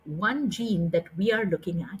one gene that we are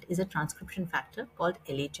looking at is a transcription factor called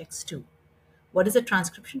LHX2. What is a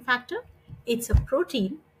transcription factor? It's a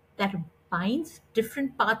protein that binds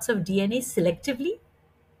different parts of DNA selectively,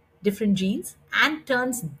 different genes, and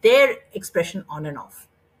turns their expression on and off.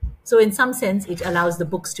 So, in some sense, it allows the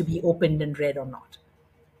books to be opened and read or not.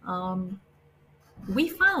 We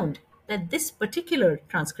found that this particular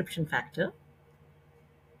transcription factor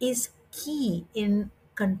is key in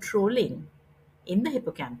controlling in the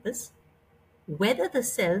hippocampus whether the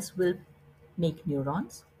cells will make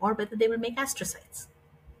neurons or whether they will make astrocytes.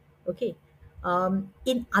 Okay.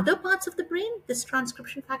 In other parts of the brain, this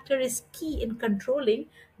transcription factor is key in controlling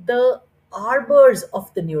the arbors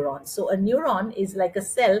of the neuron. So a neuron is like a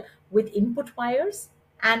cell with input wires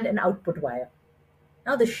and an output wire.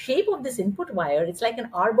 Now, the shape of this input wire, it's like an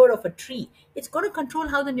arbor of a tree. It's going to control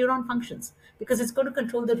how the neuron functions because it's going to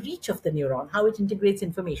control the reach of the neuron, how it integrates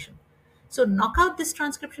information. So, knock out this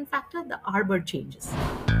transcription factor, the arbor changes.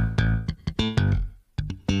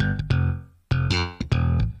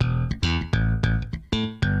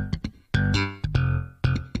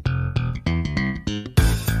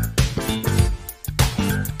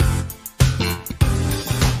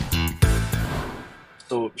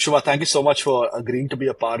 So, Shubha, thank you so much for agreeing to be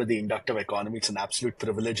a part of the Inductive Economy. It's an absolute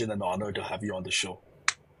privilege and an honor to have you on the show.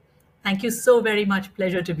 Thank you so very much.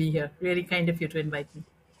 Pleasure to be here. Really kind of you to invite me.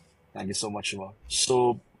 Thank you so much, Shubha.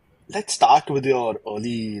 So, let's start with your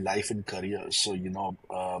early life and career. So,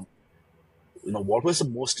 what was the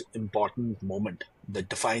most important moment, the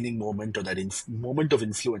defining moment, or that moment of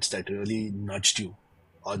influence that really nudged you,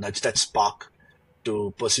 or nudged that spark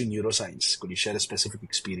to pursue neuroscience? Could you share a specific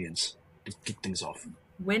experience to kick things off?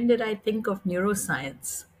 When did I think of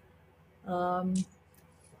neuroscience?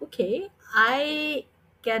 Okay, I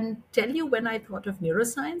can tell you when I thought of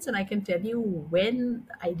neuroscience, and I can tell you when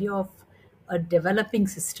the idea of a developing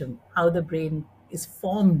system, how the brain is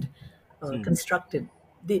formed, constructed.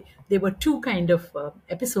 There were two kind of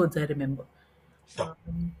episodes I remember. Sure.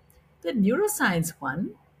 The neuroscience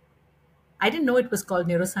one, I didn't know it was called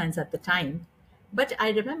neuroscience at the time, but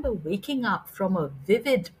I remember waking up from a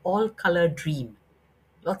vivid all-color dream.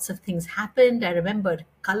 Lots of things happened. I remembered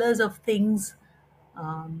colors of things.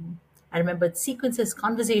 I remembered sequences,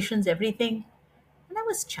 conversations, everything. And I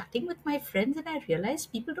was chatting with my friends and I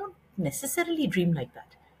realized people don't necessarily dream like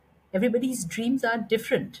that. Everybody's dreams are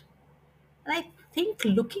different. And I think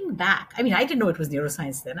looking back, I mean, I didn't know it was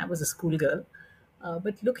neuroscience then, I was a schoolgirl.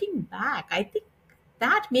 But looking back, I think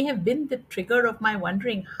that may have been the trigger of my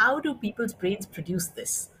wondering how do people's brains produce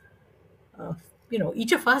this?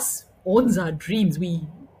 Each of us owns our dreams. We,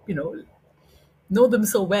 know them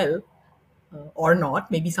so well or not.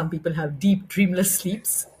 Maybe some people have deep, dreamless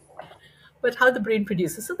sleeps, but how the brain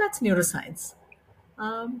produces. So that's neuroscience.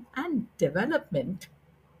 And development,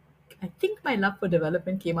 I think my love for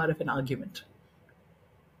development came out of an argument.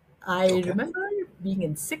 I Okay. remember being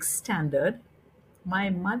in sixth standard. My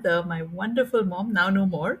mother, my wonderful mom, now no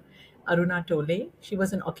more, Aruna Tole, she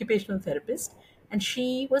was an occupational therapist. And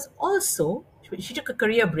she was also, she took a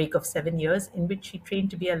career break of 7 years in which she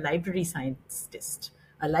trained to be a library scientist,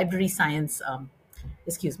 a library science,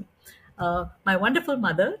 excuse me. My wonderful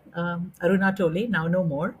mother, Aruna Tole, now no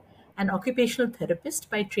more, an occupational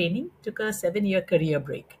therapist by training, took a 7 year career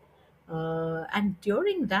break. And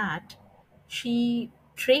during that, she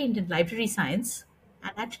trained in library science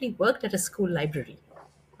and actually worked at a school library,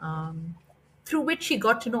 through which she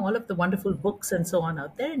got to know all of the wonderful books and so on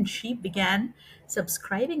out there. And she began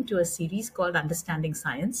subscribing to a series called Understanding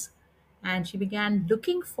Science. And she began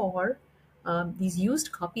looking for these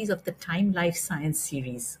used copies of the Time Life Science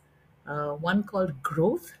series. One called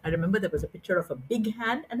Growth. I remember there was a picture of a big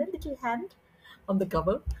hand and a little hand on the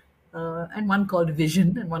cover, and one called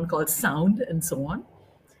Vision and one called Sound, and so on.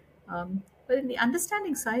 But in the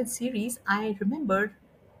Understanding Science series, I remembered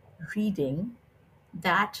reading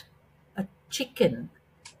that a chicken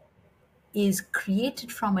is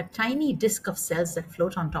created from a tiny disk of cells that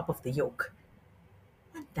float on top of the yolk.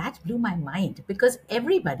 And that blew my mind because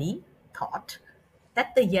everybody thought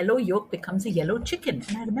that the yellow yolk becomes a yellow chicken.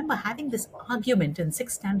 And I remember having this argument in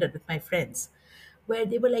sixth standard with my friends where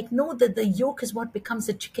they were like, no, that the yolk is what becomes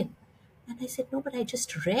a chicken. And I said, no, but I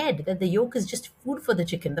just read that the yolk is just food for the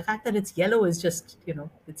chicken. The fact that it's yellow is just,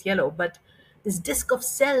 it's yellow. But this disk of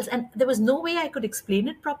cells, and there was no way I could explain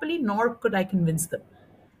it properly, nor could I convince them.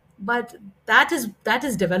 But that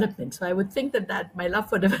is development. So I would think that my love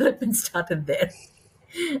for development started there.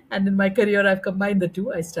 And in my career, I've combined the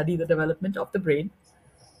two. I study the development of the brain.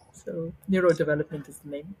 So neurodevelopment is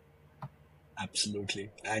the name.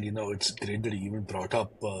 Absolutely. And it's great that you even brought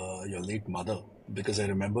up your late mother. because I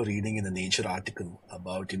remember reading in a Nature article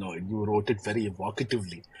about, you wrote it very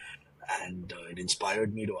evocatively, and it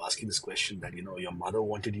inspired me to ask you this question that, your mother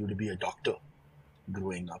wanted you to be a doctor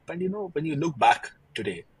growing up. And, when you look back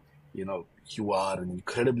today, you are an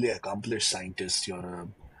incredibly accomplished scientist.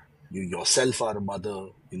 You yourself are a mother,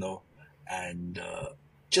 and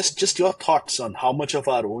just your thoughts on how much of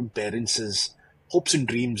our own parents' hopes and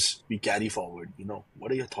dreams we carry forward.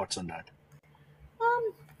 What are your thoughts on that?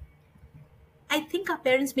 Um, I think our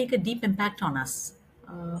parents make a deep impact on us,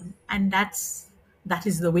 and that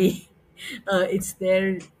is the way. It's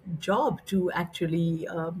their job to actually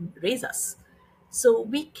raise us. So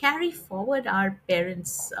we carry forward our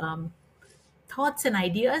parents' thoughts and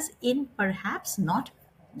ideas in perhaps not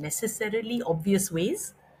necessarily obvious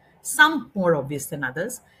ways, some more obvious than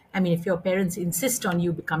others. I mean, if your parents insist on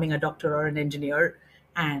you becoming a doctor or an engineer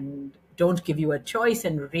and don't give you a choice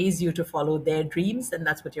and raise you to follow their dreams, then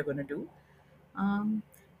that's what you're going to do. um,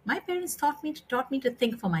 my parents taught me to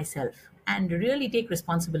think for myself and really take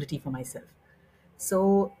responsibility for myself.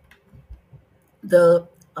 So the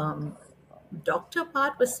doctor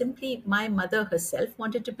part was simply my mother herself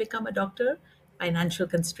wanted to become a doctor. Financial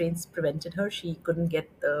constraints prevented her. She couldn't get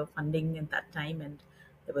the funding at that time, and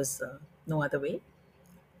there was no other way.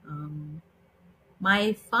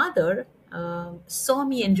 My father saw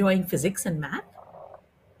me enjoying physics and math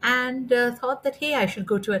and thought that, hey, I should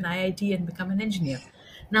go to an IIT and become an engineer.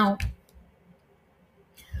 Now,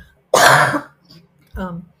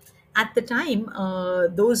 um, at the time,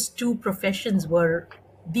 those two professions were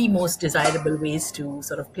the most desirable ways to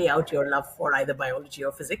sort of play out your love for either biology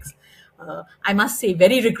or physics. I must say,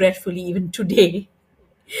 very regretfully, even today,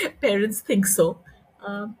 parents think so.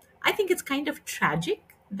 I think it's kind of tragic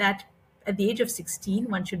that at the age of 16,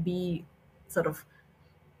 one should be sort of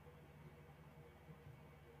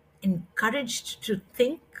encouraged to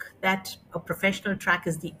think that a professional track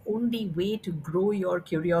is the only way to grow your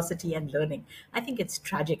curiosity and learning. I think it's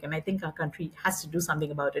tragic, and I think our country has to do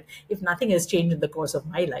something about it. If nothing has changed in the course of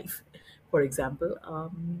my life, for example,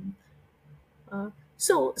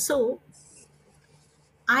 so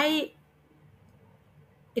I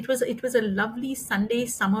it was a lovely Sunday,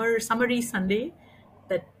 summery Sunday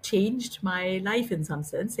that changed my life in some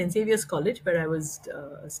sense. St. Xavier's College, where I was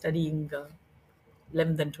studying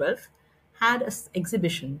 11th and 12th, had an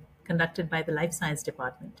exhibition conducted by the Life Science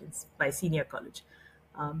Department. It's by Senior College.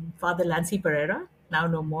 Father Lancy Pereira, now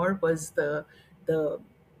no more, was the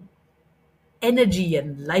energy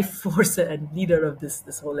and life force and leader of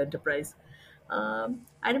this whole enterprise.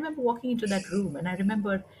 I remember walking into that room, and I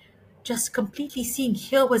remember just completely seeing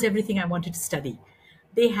here was everything I wanted to study.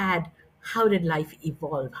 They had how did life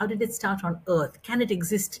evolve? How did it start on Earth? Can it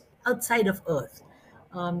exist outside of Earth?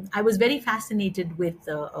 I was very fascinated with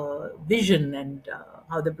vision and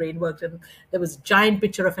how the brain worked. And there was a giant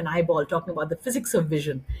picture of an eyeball talking about the physics of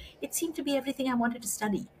vision. It seemed to be everything I wanted to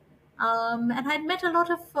study. And I'd met a lot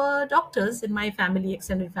of doctors in my family,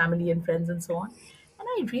 extended family, and friends, and so on. And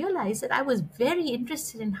I realized that I was very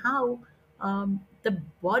interested in the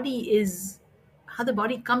body how the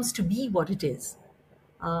body comes to be what it is,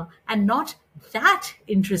 and not that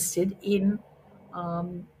interested in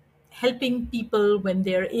helping people when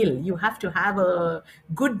they're ill. You have to have a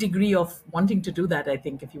good degree of wanting to do that, I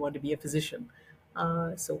think, if you want to be a physician.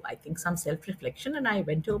 So I think some self reflection, and I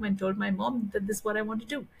went home and told my mom that this is what I want to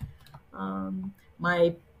do.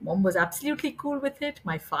 My mom was absolutely cool with it.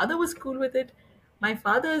 My father was cool with it. My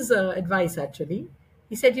father's advice, actually,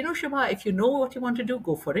 he said, Shubha, if you know what you want to do,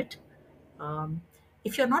 go for it. Um,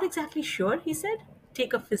 if you're not exactly sure, he said,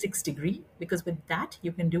 take a physics degree because with that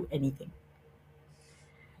you can do anything.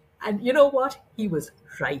 And you know what? He was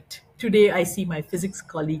right. Today, I see my physics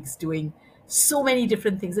colleagues doing so many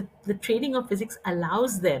different things. The training of physics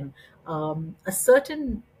allows them a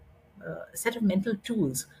certain set of mental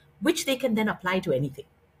tools which they can then apply to anything.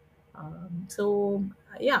 So,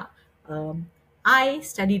 yeah, um, I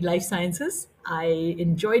studied life sciences. I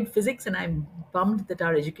enjoyed physics, and I'm bummed that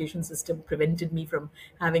our education system prevented me from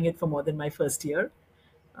having it for more than my first year.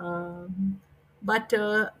 Um, but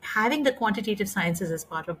having the quantitative sciences as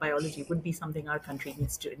part of biology would be something our country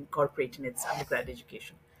needs to incorporate in its undergrad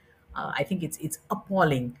education. I think it's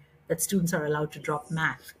appalling that students are allowed to drop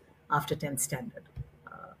math after 10th standard.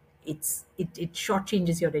 It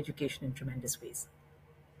shortchanges your education in tremendous ways.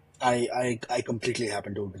 I completely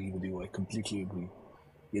happen to agree with you. I completely agree.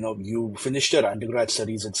 You finished your undergrad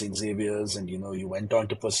studies at St. Xavier's, and you went on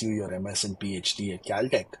to pursue your MS and PhD at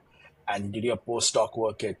Caltech, and did your postdoc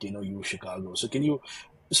work at U Chicago.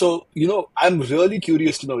 I'm really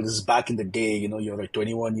curious to know. This is back in the day. You're a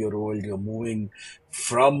 21-year-old. You're moving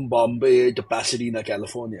from Bombay to Pasadena,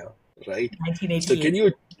 California. right? So can 1988.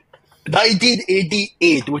 you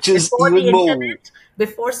 1988, which is Before the even more. internet,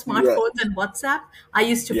 before Yeah, smartphones and WhatsApp, I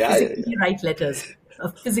used to yeah, yeah, physically yeah. write letters,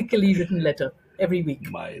 a physically written letter every week.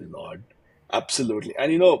 My lord. Absolutely.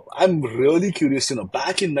 And I'm really curious,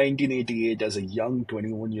 back in 1988 as a young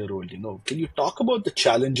 21-year-old, can you talk about the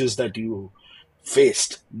challenges that you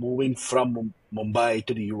faced moving from Mumbai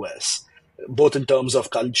to the US, both in terms of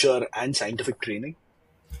culture and scientific training?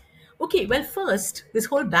 Okay, well, first, this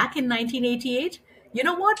whole back in 1988, you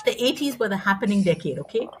know what? The 80s were the happening decade,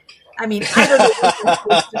 okay? I mean, I don't know what you're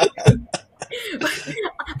supposed to do. But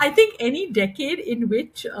I think any decade in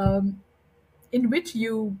which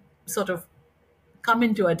you sort of come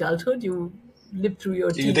into adulthood, you live through your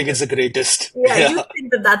You teens. think it's the greatest? Yeah, you Yeah,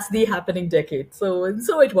 think that that's the happening decade. So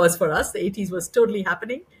it was for us. The 80s was totally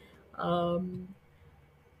happening. Um,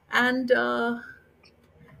 and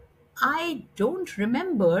I don't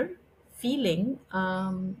remember feeling.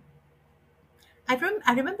 I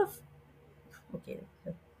remember. Okay,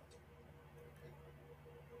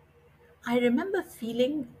 I remember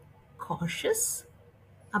feeling cautious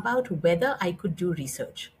about whether I could do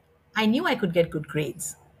research. I knew I could get good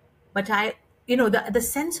grades, but the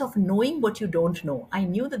sense of knowing what you don't know. I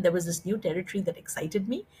knew that there was this new territory that excited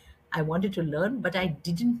me. I wanted to learn, but I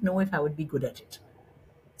didn't know if I would be good at it.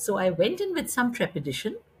 So I went in with some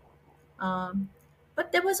trepidation, um,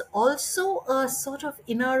 but there was also a sort of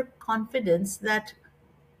inner confidence that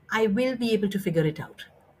I will be able to figure it out.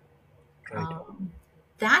 right,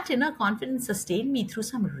 That inner confidence sustained me through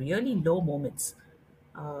some really low moments,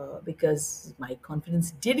 because my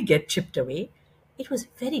confidence did get chipped away. It was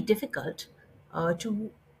very difficult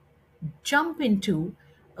to jump into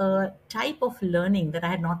a type of learning that I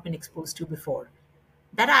had not been exposed to before,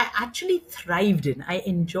 that I actually thrived in. I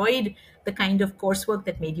enjoyed the kind of coursework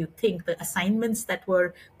that made you think, the assignments that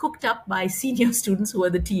were cooked up by senior students who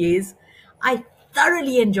were the TAs. I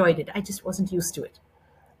thoroughly enjoyed it. I just wasn't used to it.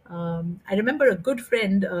 I remember a good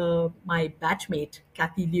friend, my batchmate,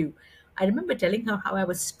 Kathy Liu. I remember telling her how I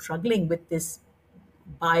was struggling with this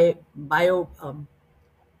Bi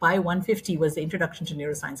 150 was the introduction to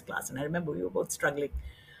neuroscience class, and I remember we were both struggling.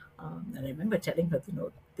 And I remember telling her,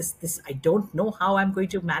 this I don't know how I'm going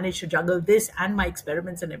to manage to juggle this and my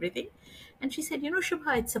experiments and everything. And she said,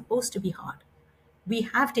 Shubha, it's supposed to be hard. We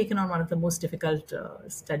have taken on one of the most difficult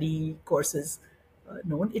study courses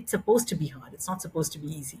known. It's supposed to be hard. It's not supposed to be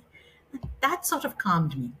easy. That sort of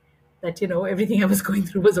calmed me, that everything I was going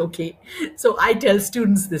through was okay. So I tell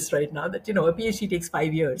students this right now, that a PhD takes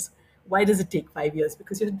 5 years. Why does it take 5 years?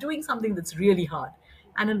 Because you're doing something that's really hard,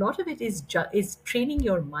 and a lot of it is training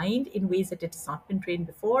your mind in ways that it has not been trained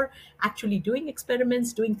before. Actually doing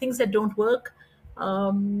experiments, doing things that don't work.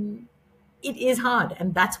 It is hard,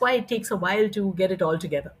 and that's why it takes a while to get it all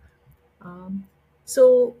together.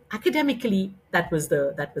 So academically, that was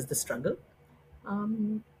the struggle.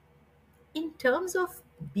 In terms of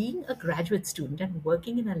being a graduate student and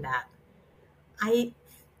working in a lab, I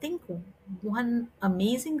think one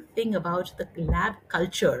amazing thing about the lab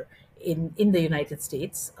culture in the United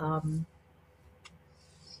States, or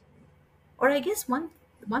I guess one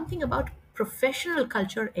thing about professional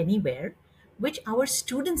culture anywhere, which our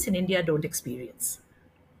students in India don't experience,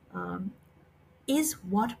 is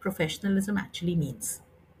what professionalism actually means.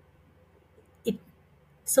 It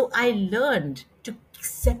So I learned to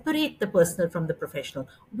separate the personal from the professional.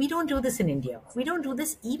 We don't do this in India. We don't do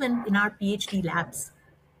this even in our PhD labs.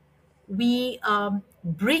 We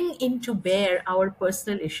bring into bear our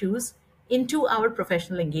personal issues into our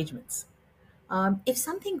professional engagements. If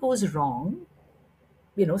something goes wrong,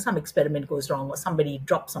 some experiment goes wrong, or somebody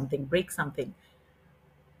drops something, breaks something,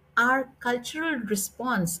 our cultural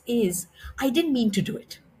response is, I didn't mean to do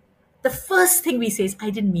it. The first thing we say is,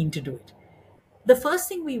 I didn't mean to do it. The first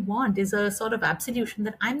thing we want is a sort of absolution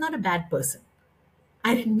that I'm not a bad person.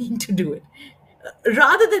 I didn't mean to do it.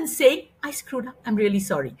 Rather than saying, I screwed up, I'm really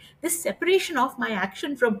sorry. This separation of my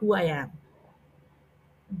action from who I am,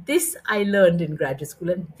 this I learned in graduate school.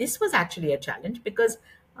 And this was actually a challenge because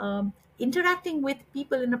interacting with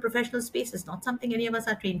people in a professional space is not something any of us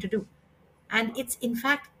are trained to do. And it's in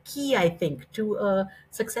fact key, I think, to a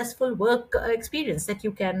successful work experience, that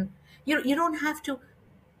you don't have to,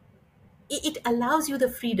 it allows you the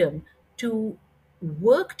freedom to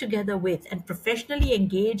work together with and professionally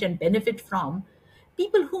engage and benefit from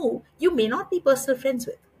people who you may not be personal friends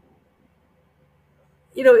with.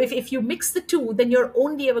 If you mix the two, then you're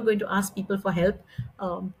only ever going to ask people for help,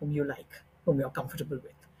 whom you like, whom you're comfortable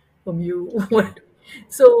with, whom you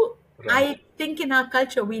so right. I think in our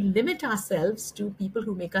culture we limit ourselves to people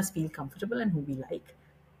who make us feel comfortable and who we like,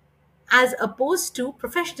 as opposed to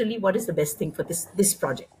professionally what is the best thing for this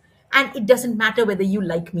project. And it doesn't matter whether you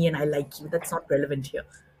like me and I like you. That's not relevant here.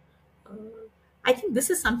 I think this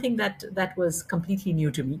is something that was completely new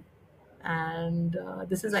to me, and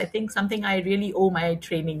this is, I think, something I really owe my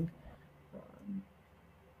training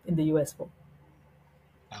in the US for.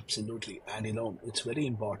 Absolutely. And it's very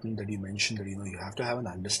important that you mentioned that you have to have an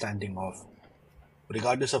understanding of,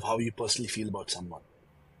 regardless of how you personally feel about someone,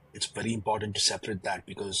 it's very important to separate that,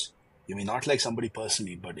 because you may not like somebody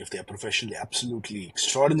personally, but if they are professionally absolutely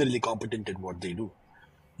extraordinarily competent at what they do,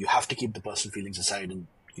 you have to keep the personal feelings aside and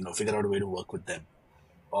figure out a way to work with them.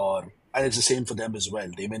 Or and it's the same for them as well.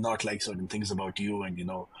 They may not like certain things about you, and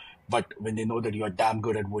but when they know that you are damn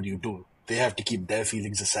good at what you do, they have to keep their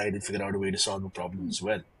feelings aside and figure out a way to solve a problem as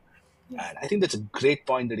well. And I think that's a great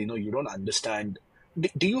point, that you don't understand.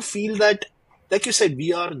 Do you feel that, like you said,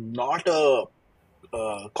 we are not a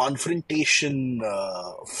confrontation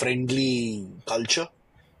friendly culture?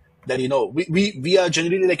 That we are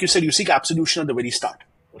generally, like you said, you seek absolution at the very start,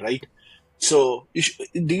 right? So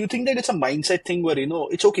do you think that it's a mindset thing where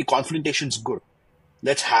it's okay, confrontation's good,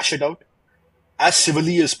 let's hash it out as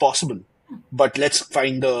civilly as possible, but let's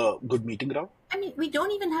find a good meeting ground? I mean, we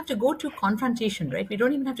don't even have to go to confrontation, right? We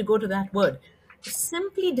don't even have to go to that word.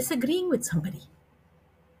 Simply disagreeing with somebody.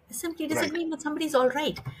 Simply Right, disagreeing with somebody is all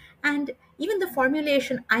right. And even the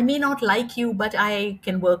formulation, I may not like you, but I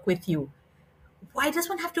can work with you. Why does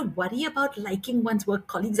one have to worry about liking one's work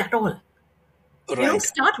colleagues at all? right,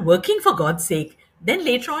 Start working for God's sake. Then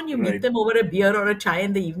later on, you meet right, them over a beer or a chai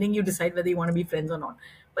in the evening, you decide whether you want to be friends or not.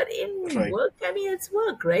 But in right. work, I mean, it's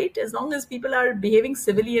work, right? As long as people are behaving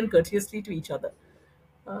civilly and courteously to each other.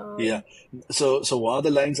 Yeah. So one of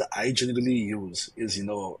the lines I generally use is,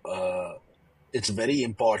 it's very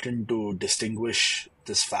important to distinguish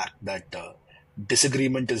this fact that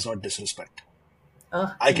disagreement is not disrespect.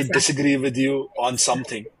 I can Exactly. disagree with you on Exactly.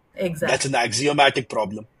 something. That's Exactly. an axiomatic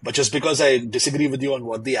problem. But just because I disagree with you on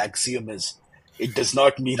what the axiom is, it does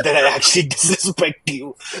not mean that I actually disrespect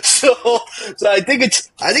you. So I think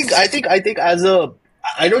as a,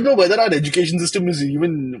 I don't know whether our education system is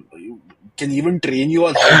even can even train you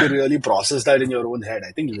on how to really process that in your own head.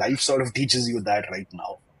 I think life sort of teaches you that right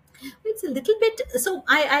now. It's a little bit. So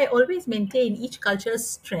I always maintain each culture's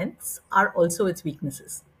strengths are also its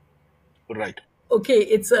weaknesses. Right. Okay,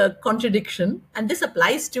 it's a contradiction, and this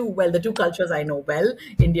applies to, well, the two cultures I know well,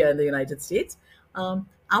 India and the United States.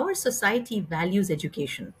 Our society values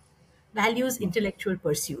education, values intellectual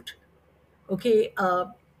pursuit. Okay,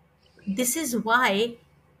 this is why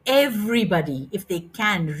everybody, if they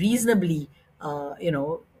can reasonably,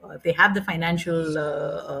 if they have the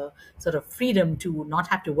financial sort of freedom to not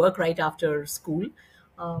have to work right after school,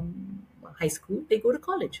 high school, they go to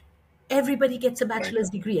college. Everybody gets a Right. bachelor's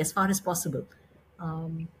degree as far as possible.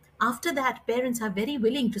 After that, parents are very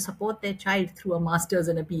willing to support their child through a master's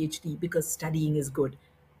and a PhD because studying is good.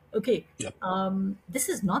 Okay, Yep. this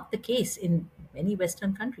is not the case in many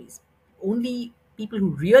Western countries. Only people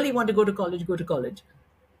who really want to go to college go to college,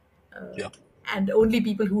 Yep. and only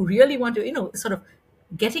people who really want to, sort of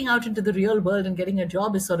getting out into the real world and getting a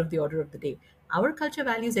job is sort of the order of the day. Our culture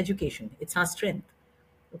values education, it's our strength.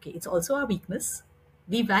 Okay, it's also our weakness.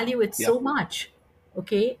 We value it so Yep. much.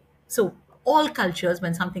 Okay, so all cultures,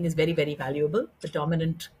 when something is very, very valuable, the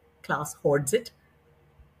dominant class hoards it.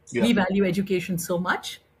 We Yep. value education so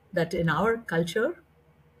much that in our culture,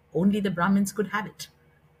 only the Brahmins could have it.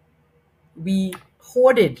 We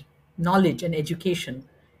hoarded knowledge and education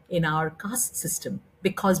in our caste system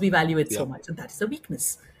because we value it so Yep. much. And that is a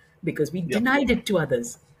weakness because we Yep. denied it to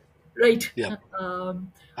others. Right. Yep.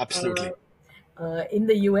 Absolutely. In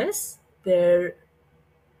the US, there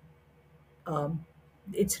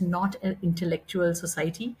it's not an intellectual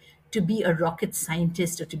society. To be a rocket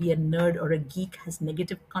scientist or to be a nerd or a geek has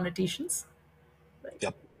negative connotations. Right.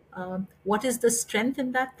 Yep. What is the strength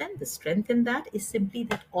in that then? The strength in that is simply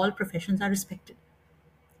that all professions are respected.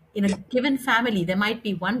 In a Yep. given family, there might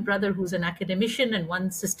be one brother who's an academician and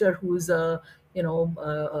one sister who's a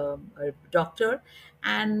doctor,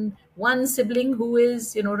 and one sibling who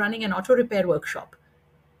is running an auto repair workshop.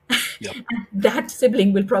 Yep. That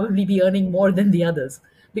sibling will probably be earning more than the others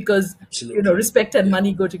because Absolutely. respect and Yeah.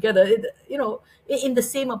 money go together. In the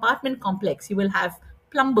same apartment complex, you will have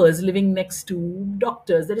plumbers living next to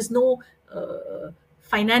doctors. There is no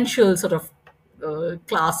financial sort of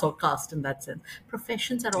class or caste in that sense.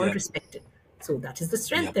 Professions are all Yep. respected. So that is the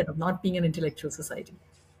strength Yep. then of not being an intellectual society.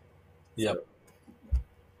 Yep. So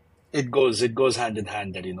It goes hand in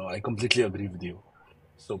hand, that I completely agree with you.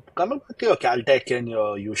 So coming back to your Caltech and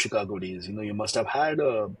your U Chicago days, you must have had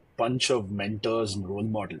a bunch of mentors and role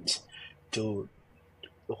models to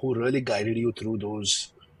who really guided you through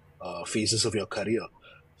those phases of your career.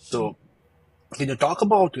 So can you talk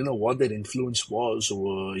about, what their influence was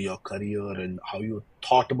over your career and how you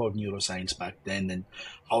thought about neuroscience back then, and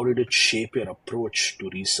how did it shape your approach to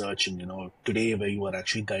research, and today where you are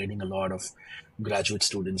actually guiding a lot of graduate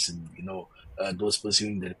students and those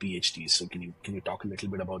pursuing their PhDs. So can you talk a little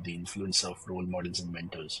bit about the influence of role models and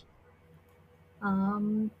mentors?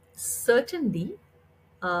 Certainly,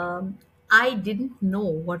 um, I didn't know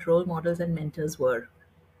what role models and mentors were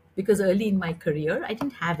because early in my career, I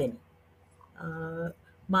didn't have any. Uh,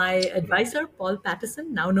 my Right. advisor, Paul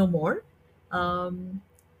Patterson, now no more, um,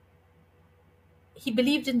 he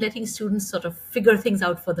believed in letting students sort of figure things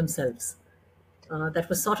out for themselves. That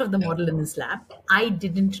was sort of the Yeah. model in his lab. I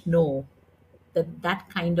didn't know that that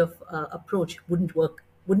kind of approach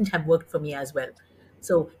wouldn't have worked for me as well.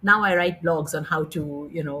 So now I write blogs on how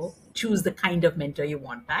to choose the kind of mentor you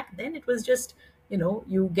want. Back then it was just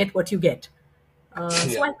you get what you get. So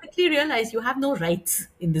Yeah. I quickly realized you have no rights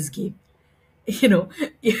in this game. you know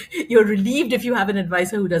you're relieved if you have an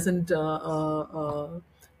advisor who doesn't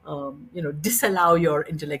disallow your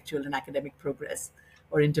intellectual and academic progress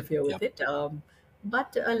or interfere Yeah. with it.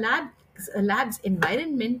 But a lab's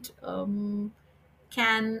environment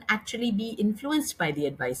can actually be influenced by the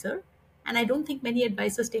advisor, and I don't think many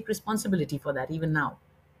advisors take responsibility for that even now.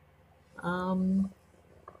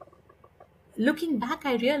 Looking back,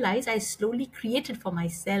 I realize I slowly created for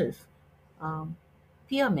myself um,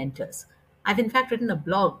 peer mentors. I've in fact written a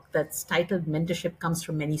blog that's titled Mentorship Comes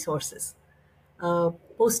from Many Sources. A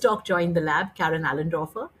postdoc joined the lab, Karen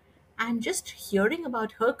Allendorfer, and just hearing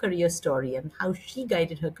about her career story and how she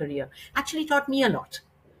guided her career actually taught me a lot.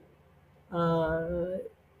 Uh,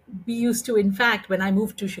 we used to, in fact, when I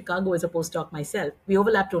moved to Chicago as a postdoc myself, we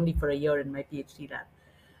overlapped only for a year in my PhD lab.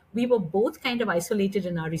 We were both kind of isolated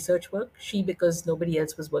in our research work. She, because nobody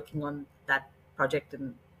else was working on that project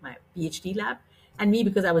in my PhD lab, and me,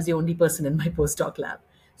 because I was the only person in my postdoc lab.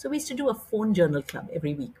 So we used to do a phone journal club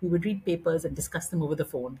every week. We would read papers and discuss them over the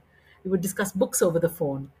phone. We would discuss books over the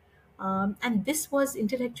phone. And this was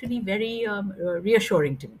intellectually very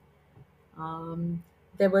reassuring to me. Um,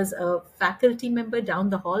 there was a faculty member down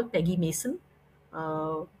the hall, Peggy Mason,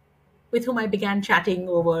 uh, with whom I began chatting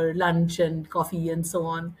over lunch and coffee and so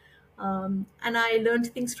on. And I learned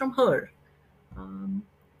things from her. Um,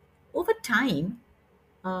 Over time,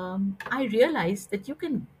 I realized that you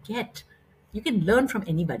can learn from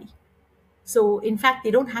anybody. So, in fact,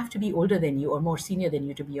 they don't have to be older than you or more senior than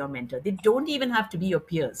you to be your mentor. They don't even have to be your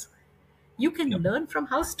peers. You can Yep. learn from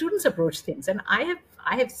how students approach things, and I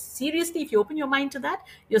have seriously, if you open your mind to that,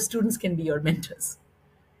 your students can be your mentors.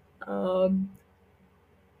 Um,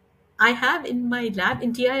 I have in my lab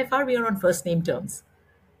in TIFR, we are on first name terms.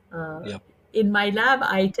 Uh, Yep. in my lab,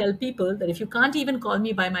 I tell people that if you can't even call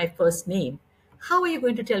me by my first name, how are you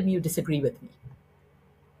going to tell me you disagree with me?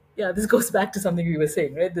 Yeah, this goes back to something we were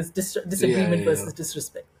saying, right? This Yeah. disagreement Yeah. versus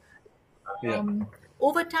disrespect. Yeah.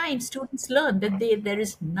 Over time, students learn that there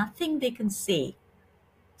is nothing they can say,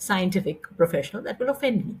 scientific, professional, that will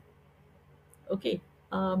offend me. Okay.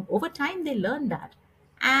 Over time, they learn that.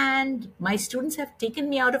 And my students have taken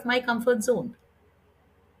me out of my comfort zone.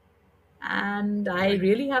 And I Right.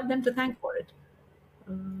 really have them to thank for it.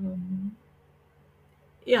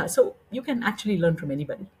 Yeah, so you can actually learn from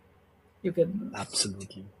anybody. You can,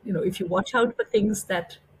 Absolutely. if you watch out for things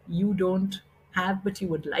that you don't have but you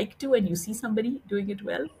would like to, and you see somebody doing it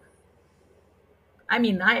well. I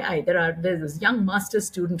mean, there's this young master's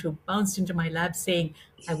student who bounced into my lab saying,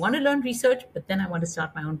 I want to learn research, but then I want to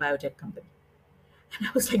start my own biotech company. And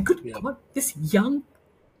I was like, good Yep. God, this young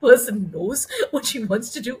person knows what she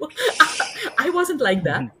wants to do. I wasn't like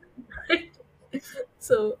that. Right?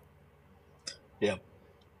 So, Yep.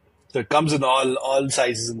 So it comes in all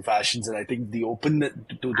sizes and fashions, and I think the open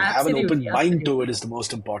to have an absolutely, open mind to absolutely. it is the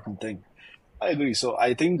most important thing. I agree. So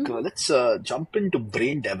I think let's jump into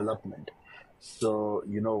brain development. So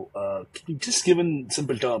can you just give in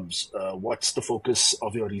simple terms, what's the focus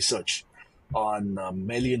of your research on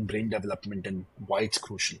mammalian brain development and why it's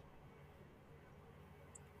crucial?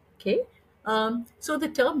 Okay. So the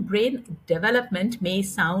term brain development may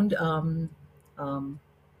sound, um,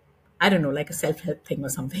 I don't know, like a self-help thing or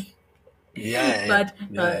something. Yeah, yeah, But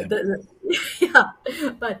yeah, yeah. yeah,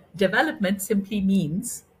 but development simply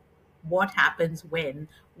means what happens when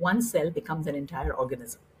one cell becomes an entire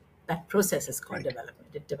organism. That process is called Right,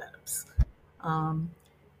 development. It develops. Um,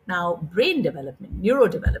 Now, brain development,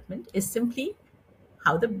 neurodevelopment, is simply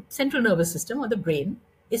how the central nervous system or the brain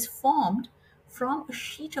is formed from a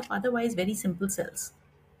sheet of otherwise very simple cells.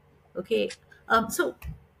 Okay, so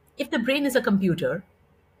if the brain is a computer,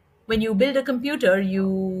 When you build a computer,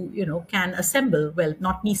 you can assemble, well,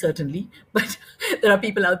 not me certainly, but there are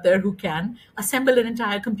people out there who can assemble an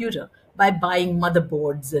entire computer by buying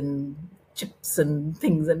motherboards and chips and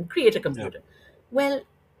things and create a Yeah. computer. Well,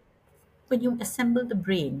 when you assemble the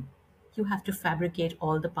brain, you have to fabricate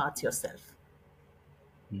all the parts yourself.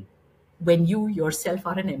 Mm. When you yourself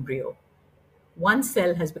are an embryo, one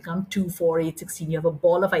cell has become 2, 4, 8, 16. You have a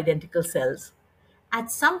ball of identical cells.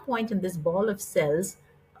 At some point in this ball of cells,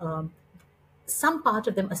 um, some part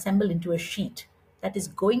of them assemble into a sheet that is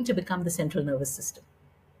going to become the central nervous system.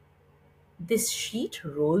 This sheet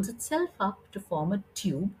rolls itself up to form a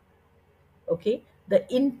tube. Okay, the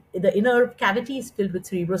inner cavity is filled with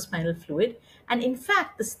cerebrospinal fluid, and in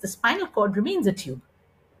fact, the spinal cord remains a tube.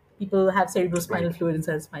 People have Right. cerebrospinal fluid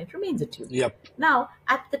inside the spine; it remains a tube. Yep. Now,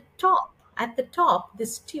 at the top,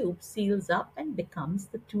 this tube seals up and becomes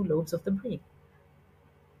the two lobes of the brain.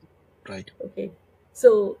 Right. Okay,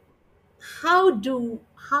 so how do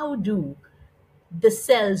the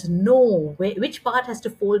cells know which part has to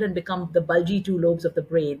fold and become the bulgy two lobes of the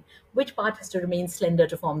brain, which part has to remain slender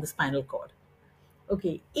to form the spinal cord?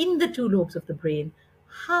 Okay, in the two lobes of the brain,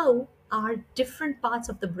 how are different parts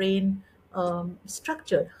of the brain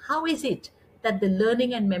structured? How is it that the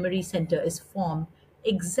learning and memory center is formed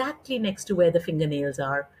exactly next to where the fingernails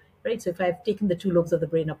are, right? So if I've taken the two lobes of the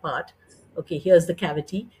brain apart, okay, here's the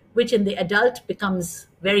cavity, which in the adult becomes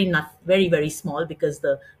very, very small because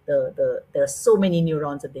there are so many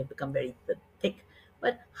neurons that they've become very thick.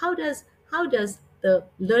 But how does the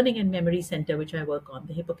learning and memory center, which I work on,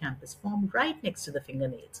 the hippocampus, form right next to the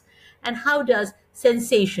fingernails? And how does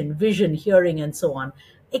sensation, vision, hearing, and so on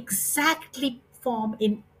exactly form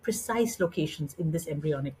in precise locations in this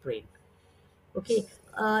embryonic brain? Okay,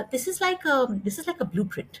 this is like a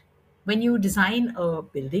blueprint. When you design a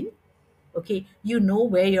building, okay, you know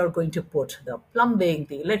where you're going to put the plumbing,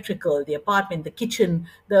 the electrical, the apartment, the kitchen,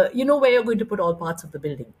 where you're going to put all parts of the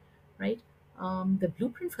building, right? The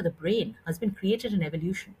blueprint for the brain has been created in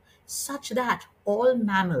evolution such that all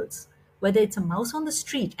mammals, whether it's a mouse on the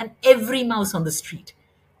street and every mouse on the street,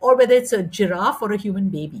 or whether it's a giraffe or a human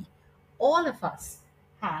baby, all of us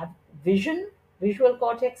have vision, visual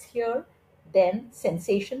cortex here, then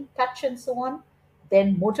sensation, touch, and so on,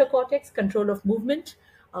 then motor cortex, control of movement,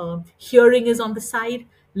 hearing is on the side,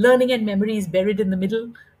 learning and memory is buried in the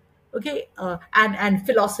middle, okay, and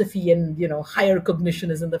philosophy and higher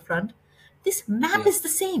cognition is in the front. This map Yeah. is the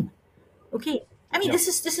same. Okay, I mean, Yep.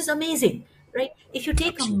 this is amazing, right? If you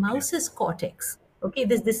take a Absolutely. mouse's cortex, okay,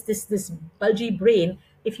 this bulgy brain,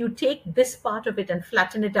 if you take this part of it and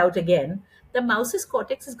flatten it out again, the mouse's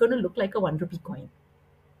cortex is going to look like a 1 rupee coin.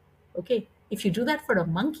 Okay, if you do that for a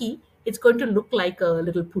monkey, it's going to look like a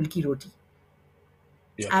little pulki roti.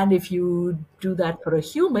 Yep. And if you do that for a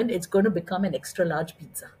human, it's going to become an extra large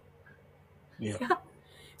pizza. Yep. Yeah.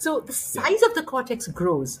 So the Yep. size of the cortex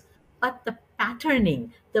grows, but the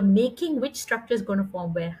patterning, the making which structure is going to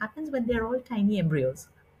form where happens when they're all tiny embryos.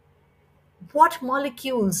 What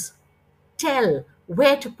molecules tell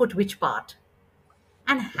where to put which part?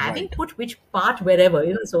 And having Right. put which part wherever,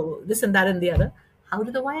 so this and that and the other, how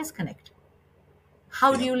do the wires connect?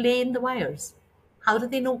 How do Yep. you lay in the wires? How do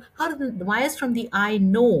they know? How do the wires from the eye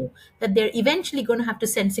know that they're eventually going to have to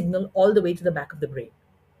send signal all the way to the back of the brain?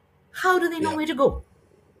 How do they know Yep. where to go?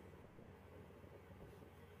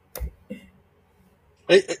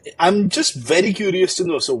 I'm just very curious to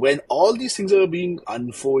know. So, when all these things are being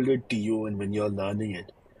unfolded to you and when you're learning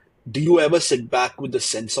it, do you ever sit back with a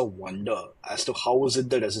sense of wonder as to how is it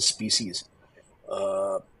that as a species,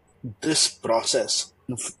 uh, this process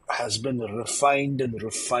has been refined and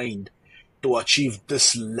refined to achieve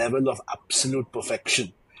this level of absolute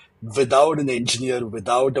perfection without an engineer,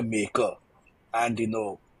 without a maker? And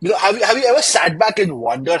have you ever sat back and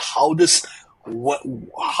wondered how this what,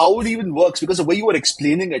 how it even works? Because the way you were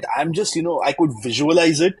explaining it, I'm just I could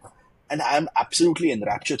visualize it, and I'm absolutely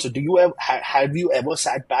enraptured. So, do you have you ever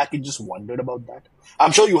sat back and just wondered about that?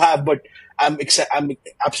 I'm sure you have, but I'm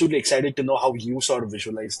absolutely excited to know how you sort of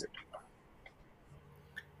visualized it.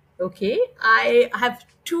 Okay, I have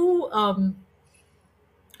two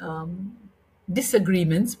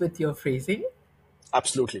disagreements with your phrasing.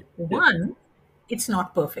 Absolutely. Yep. One, it's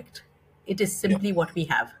not perfect. It is Yep. simply what we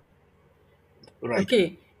have. Right.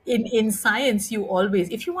 Okay. In science, you always,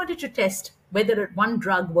 if you wanted to test whether one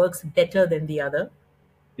drug works better than the other,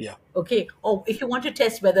 Yeah. okay, or if you want to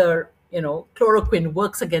test whether, chloroquine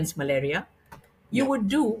works against malaria, you Yep. would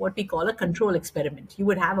do what we call a control experiment. You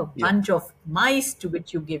would have a Yep. bunch of mice to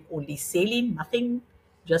which you give only saline, nothing,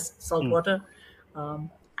 just salt Mm. water.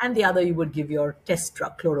 And the other, you would give your test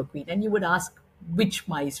drug, chloroquine, and you would ask which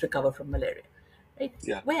mice recover from malaria. right?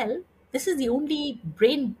 Yeah. Well, this is the only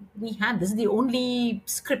brain we have. This is the only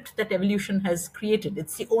script that evolution has created.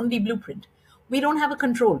 It's the only blueprint. We don't have a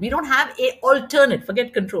control. We don't have a alternate.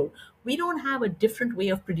 Forget control. We don't have a different way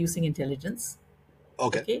of producing intelligence.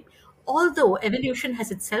 Okay. Okay, although evolution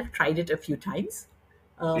has itself tried it a few times.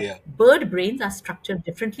 Yeah. Bird brains are structured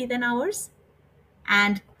differently than ours,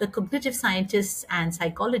 and the cognitive scientists and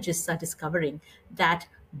psychologists are discovering that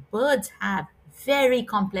birds have very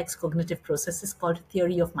complex cognitive processes called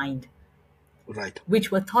theory of mind, Right.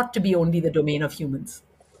 which were thought to be only the domain of humans.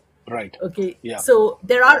 Right. Okay, Yeah. so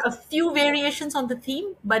there are a few variations on the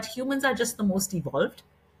theme, but humans are just the most evolved.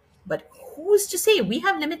 But who's to say? We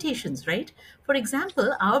have limitations, right? For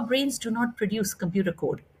example, our brains do not produce computer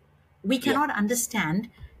code. We Yeah. cannot understand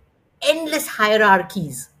endless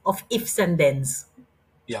hierarchies of ifs and thens.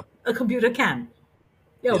 Yeah. A computer can.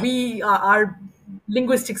 Yeah, Yeah. our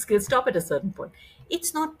linguistic skills stop at a certain point.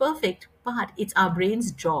 It's not perfect, but it's our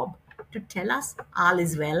brain's job to tell us all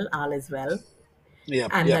is well, Yep.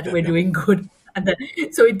 and Yep. that Yep. we're Yep. doing good. And that,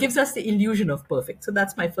 so it gives us the illusion of perfect. So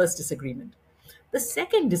that's my first disagreement. The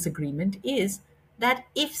second disagreement is that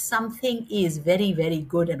if something is very, very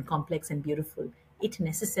good and complex and beautiful, it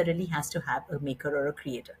necessarily has to have a maker or a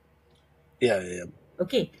creator. Yeah. Yeah. Yeah.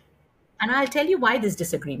 Okay. And I'll tell you why this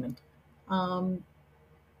disagreement. Um,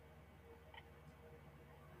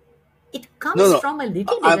 it No. comes No. from a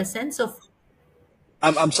little bit I'm. a sense of,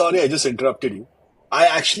 I'm sorry. I just interrupted you. I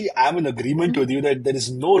actually am in agreement with you that there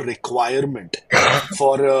is no requirement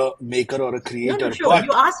for a maker or a no, no, creator, sure. You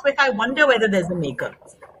but asked if I wonder whether there's a maker.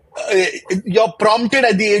 uh, you're prompted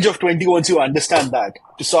at the age of 20 once you understand that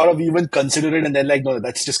to sort of even consider it, and then like, no,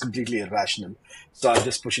 that's just completely irrational. So I'm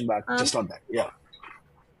just pushing back Um, just on that. Yeah.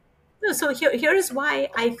 no, so here is why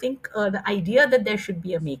I think the idea that there should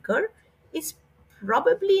be a maker is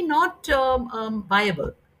probably not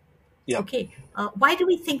viable. Yeah. Okay, why do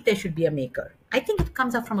we think there should be a maker? I think it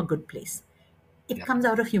comes out from a good place. It Yeah. comes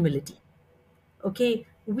out of humility. Okay,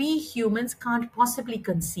 we humans can't possibly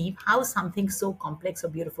conceive how something so complex or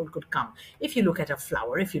beautiful could come. If you look at a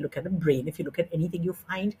flower, if you look at a brain, if you look at anything, you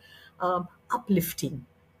find uplifting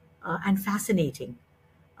and fascinating.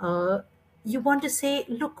 Uh, you want to say,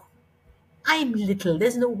 look, I'm little.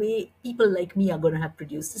 There's no way people like me are going to have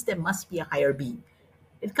produced this. There must be a higher being.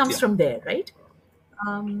 It comes Yeah. from there, right?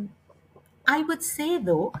 I would say,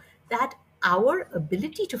 though, that our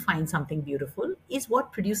ability to find something beautiful is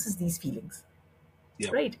what produces these feelings, Yeah.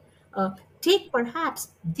 right? Take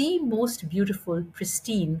perhaps the most beautiful,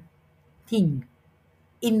 pristine thing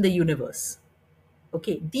in the universe.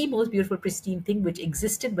 Okay, the most beautiful, pristine thing which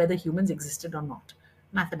existed whether humans existed or not,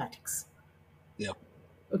 mathematics. Yeah.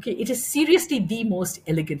 Okay, it is seriously the most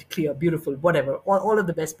elegant, clear, beautiful, whatever, all of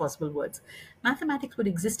the best possible words. Mathematics would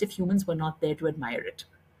exist if humans were not there to admire it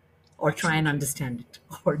or try and Absolutely. understand it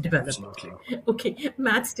or develop Absolutely. it. Okay,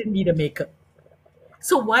 maths didn't need a maker.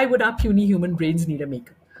 So why would our puny human brains need a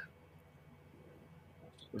maker?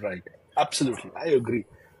 Right. Absolutely. I agree.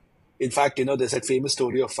 In fact, there's that famous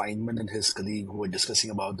story of Feynman and his colleague who were discussing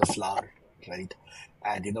about the flower, right?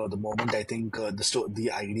 And the moment I think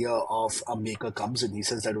the idea of a maker comes in, he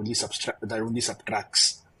says that only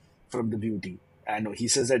subtracts from the beauty, and he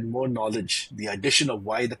says that more knowledge, the addition of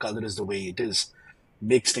why the color is the way it is,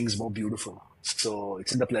 makes things more beautiful. So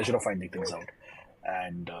it's in the pleasure of finding things out,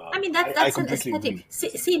 and I mean, I that's an completely aesthetic.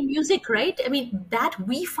 agree. See, music, right? I mean, that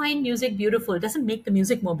we find music beautiful doesn't make the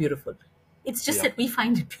music more beautiful. It's just Yeah. that we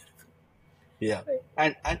find it beautiful. Yeah,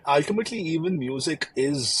 and ultimately, even music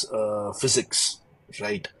is physics,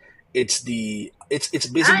 right? It's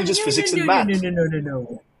basically just No, no, physics and no, no, no, math. no, no, no,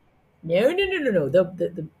 no. No, no, no, no, no.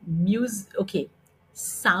 The music, okay.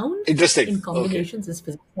 Sound Interesting. in Okay. combinations is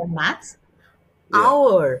physics and maths. Yeah.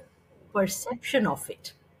 Our perception of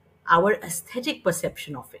it, our aesthetic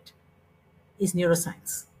perception of it, is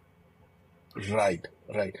neuroscience. Right.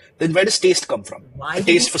 Right. Then where does taste come from? A Why do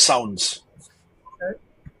taste we? for sounds.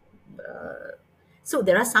 So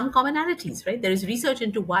there are some commonalities, right? There is research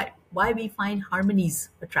into why we find harmonies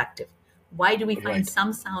attractive. Why do we find Right.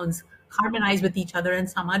 some sounds harmonize with each other and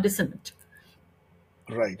some are dissonant?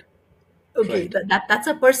 Right. Okay, Right. that's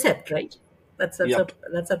a percept, right? Yep.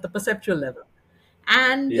 That's at the perceptual level,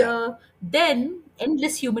 and Yeah. then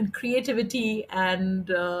endless human creativity and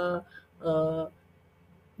uh,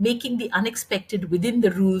 making the unexpected within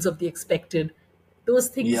the rules of the expected. Those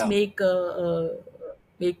things Yeah. make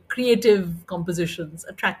creative compositions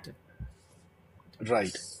attractive.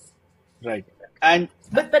 Right. Right. And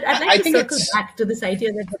But I'd like I to think circle it's. back to this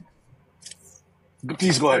idea that,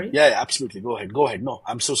 Please go ahead. sorry, Yeah. Yeah, absolutely. Go ahead. Go ahead. No,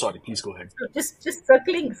 I'm so sorry. Please go ahead. so just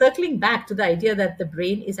circling back to the idea that the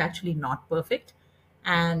brain is actually not perfect.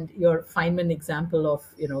 And your Feynman example of,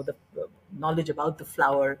 the knowledge about the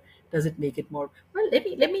flower, does it make it more? Well, let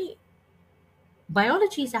me.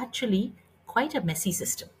 Biology is actually quite a messy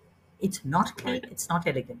system. It's not clean. Right. It's not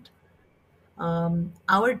elegant.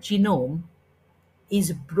 Our genome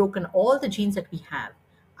is broken. All the genes that we have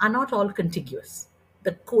are not all contiguous.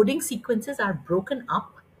 The coding sequences are broken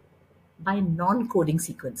up by non-coding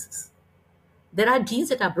sequences. There are genes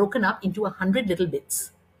that are broken up into 100 little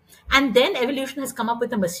bits. And then evolution has come up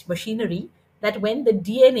with a machinery that when the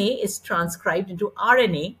DNA is transcribed into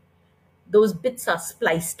RNA, those bits are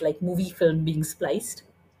spliced like movie film being spliced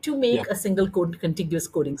to make Yep. a single contiguous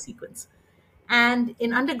coding sequence. And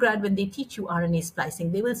in undergrad, when they teach you RNA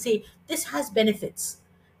splicing, they will say this has benefits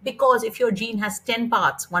because if your gene has 10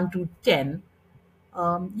 parts, 1 to 10,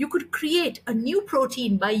 you could create a new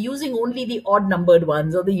protein by using only the odd numbered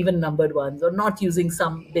ones or the even numbered ones or not using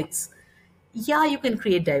some bits. Yeah, you can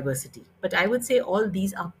create diversity. But I would say all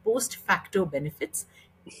these are post facto benefits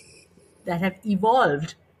that have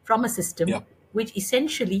evolved from a system Yep. which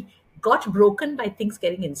essentially got broken by things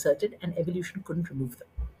getting inserted and evolution couldn't remove them.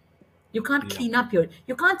 You can't Yep. clean up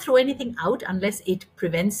you can't throw anything out unless it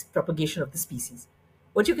prevents propagation of the species.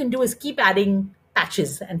 What you can do is keep adding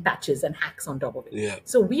patches and hacks on top of it. Yeah.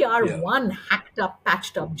 So we are Yeah. one hacked up,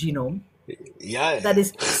 patched up genome Yeah. that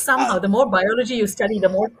is Uh, somehow, the more biology you study, the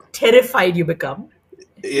more terrified you become.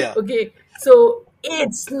 yeah. Okay. So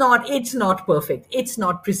it's not perfect. It's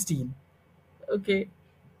not pristine. Okay.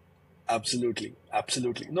 Absolutely.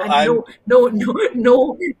 Absolutely. No, And I'm.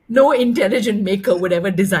 no intelligent maker would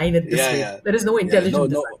ever design it this Yeah. way. Yeah. There is no Yeah. No. intelligent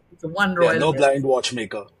design. No. It's a one Yeah. royal No mess. blind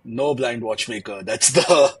watchmaker. No blind watchmaker. That's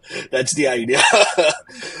the. That's the idea.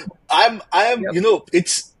 I'm. Yep.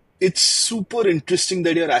 It's super interesting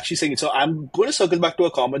that you're actually saying it. So I'm going to circle back to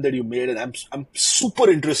a comment that you made, and I'm super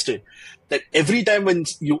interested that every time when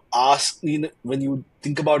you ask, when you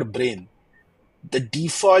think about a brain, the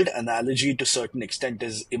default analogy to a certain extent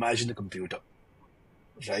is imagine a computer,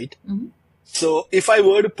 right? So if I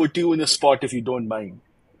were to put you in a spot, if you don't mind,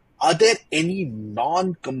 are there any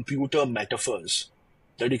non-computer metaphors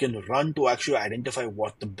that you can run to actually identify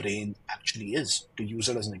what the brain actually is, to use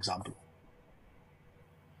it as an example?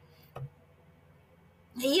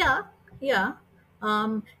 Yeah, yeah.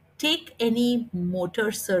 Um, Take any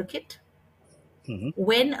motor circuit. Hmm.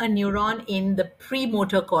 When a neuron in the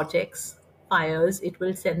premotor cortex fires, it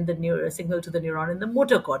will send the signal to the neuron in the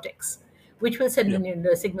motor cortex, which will send the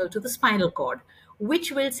Yep. signal to the spinal cord,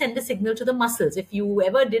 which will send the signal to the muscles. If you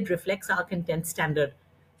ever did reflex arc and 10th standard,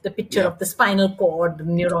 the picture Yep. of the spinal cord, the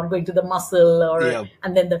neuron going to the muscle, or Yep.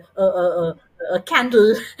 and then the a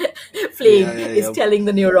candle Yeah. flame Yeah. is Yep. telling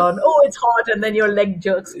the neuron, oh, it's hot, and then your leg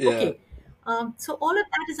jerks. Yeah. Okay, so all of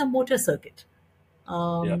that is a motor circuit.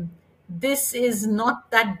 Yep. This is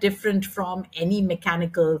not that different from any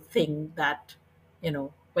mechanical thing that,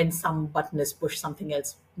 when some button is pushed, something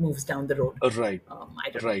else moves down the road. Right. I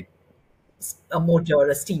don't know, Right. a motor or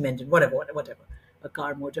a steam engine, whatever, a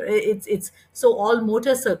car motor. It's so all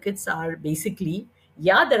motor circuits are basically,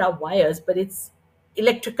 yeah, there are wires, but it's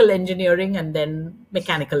electrical engineering and then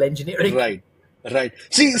mechanical engineering. Right. Right.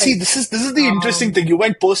 See, Right. this is the interesting Um, thing. You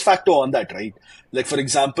went post facto on that, right? Like, for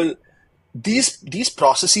example, these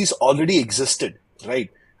processes already existed, right?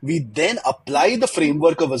 We then apply the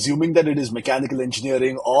framework of assuming that it is mechanical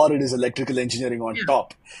engineering or it is electrical engineering on yeah,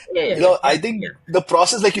 top. yeah, I think yeah. the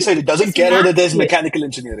process, like you said, it doesn't This care whether maps there's to it. mechanical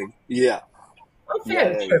engineering. Yeah. Oh, Yeah.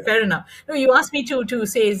 fair, Yeah. sure, Yeah. fair enough. No, you asked me to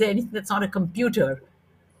say, is there anything that's not a computer,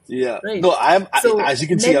 Yeah. right? No, So as you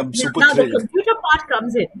can see, then I'm super now the thrilled. computer part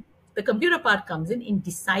comes in. The computer part comes in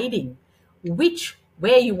deciding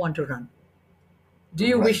where you want to run. Do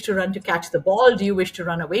you wish Right. to run to catch the ball? Do you wish to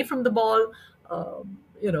run away from the ball?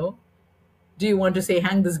 You know, do you want to say,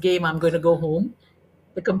 hang this game, I'm going to go home?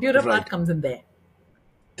 The computer part Right. comes in there.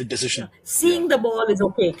 The Yeah. decision. Yeah. Seeing the ball is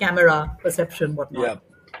okay, camera, perception, whatnot.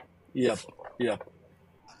 Yeah. Yep. Yep.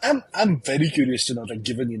 I'm very curious to know that,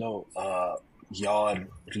 given your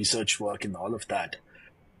research work and all of that,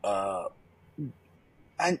 uh,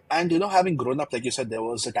 and having grown up, like you said, there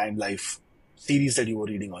was a Time Life series that you were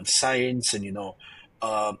reading on science, and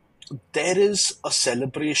uh, there is a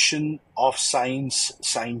celebration of science,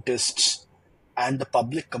 scientists, and the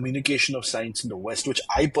public communication of science in the West, which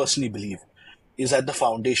I personally believe is at the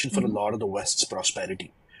foundation for a lot of the West's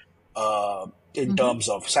prosperity, in Hmm. terms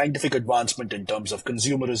of scientific advancement, in terms of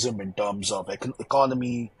consumerism, in terms of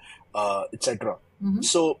economy, etc.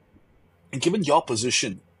 So, given your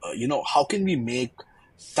position, how can we make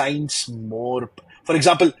science more? For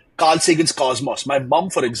example, Carl Sagan's Cosmos. My mom,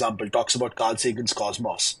 for example, talks about Carl Sagan's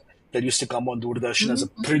Cosmos that used to come on Doordarshan as a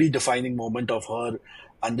pretty defining moment of her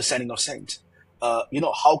understanding of science.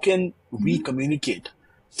 how can we communicate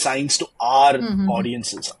science to our Mm-hmm.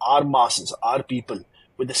 audiences, our masses, our people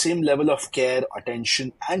with the same level of care,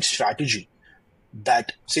 attention, and strategy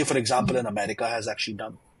that, say, for example, in America has actually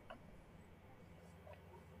done?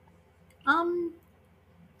 Um,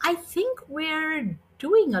 I think we're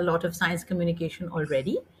doing a lot of science communication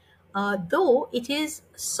already, though it is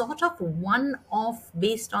sort of one off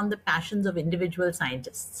based on the passions of individual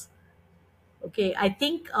scientists. Okay, I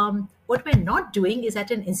think what we're not doing is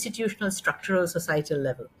at an institutional, structural, societal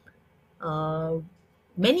level. Uh,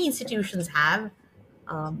 Many institutions have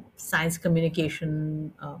science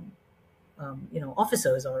communication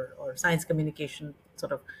officers or science communication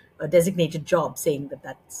sort of a designated job saying that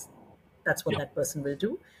that's what Yep, that person will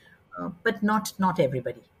do, but not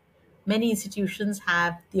everybody. Many institutions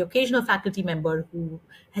have the occasional faculty member who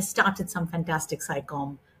has started some fantastic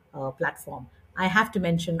SciComm platform. I have to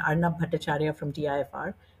mention Arnab Bhattacharya from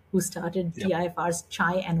TIFR, who started yep, TIFR's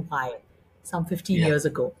Chai and Why some 15 yeah, years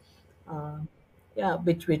ago. Uh, yeah,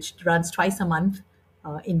 which runs twice a month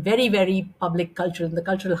in very public cultural in the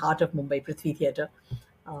cultural heart of Mumbai, Prithvi Theatre,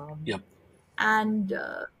 yep, and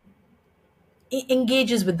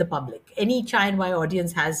engages with the public. Any Chai and Why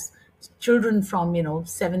audience has children from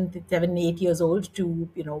 7, 8 years old to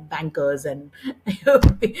bankers and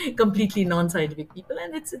completely non-scientific people,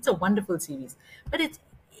 and it's a wonderful series. But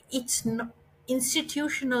it's no,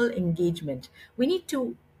 institutional engagement. We need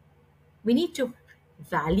to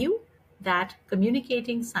value that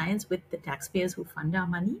communicating science with the taxpayers who fund our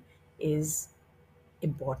money is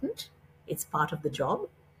important. It's part of the job,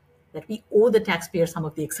 that we owe the taxpayer some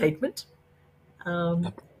of the excitement. Um,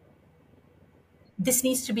 yep, this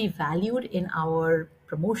needs to be valued in our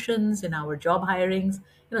promotions, in our job hirings.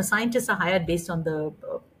 Scientists are hired based on the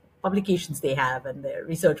publications they have and their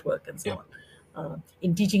research work and so yep, on.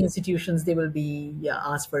 In teaching institutions, they will be, yeah,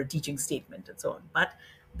 asked for a teaching statement and so on. But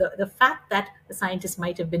the fact that the scientist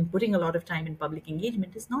might have been putting a lot of time in public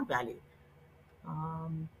engagement is not valued.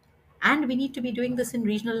 And we need to be doing this in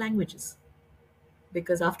regional languages,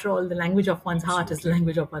 because after all, the language of one's heart is the absolutely,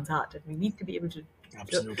 language of one's heart, and we need to be able to.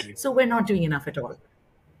 absolutely, So we're not doing enough at all.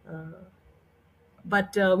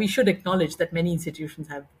 But we should acknowledge that many institutions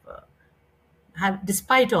have,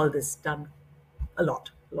 despite all this, done a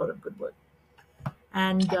lot of good work.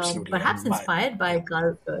 And absolutely. perhaps And my, inspired by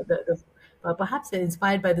yep, perhaps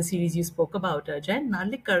inspired by the series you spoke about, Jen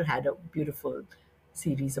Narlikar had a beautiful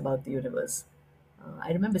series about the universe.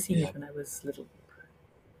 I remember seeing it yep, when I was little.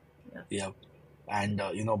 Yeah. yep. And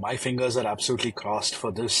my fingers are absolutely crossed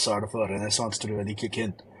for this sort of a renaissance to really kick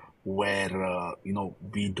in, where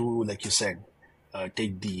we do, like you said,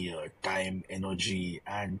 take the time, energy,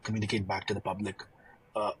 and communicate back to the public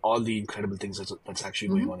all the incredible things that's actually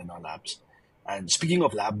going Hmm. on in our labs. And speaking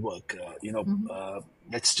of lab work,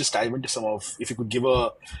 let's just dive into some of, if you could give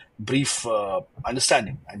a brief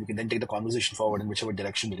understanding, and we can then take the conversation forward in whichever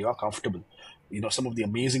direction that you are comfortable. Some of the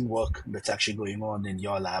amazing work that's actually going on in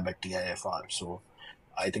your lab at TIFR. So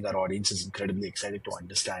I think our audience is incredibly excited to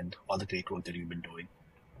understand all the great work that you've been doing.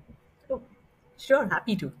 Oh, sure,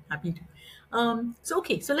 happy to.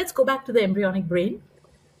 So let's go back to the embryonic brain.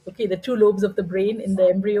 Okay, the two lobes of the brain in the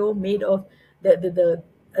embryo, made of the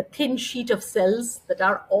a thin sheet of cells that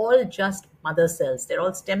are all just mother cells. They're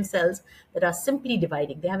all stem cells that are simply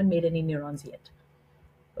dividing. They haven't made any neurons yet.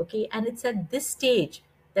 Okay, and it's at this stage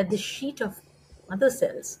that the sheet of mother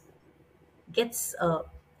cells gets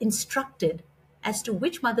instructed as to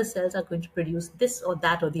which mother cells are going to produce this or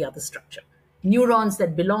that or the other structure, neurons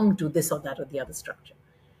that belong to this or that or the other structure.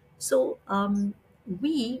 So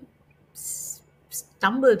we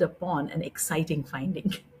stumbled upon an exciting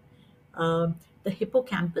finding. The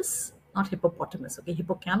hippocampus, not hippopotamus, okay,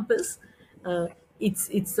 hippocampus, uh,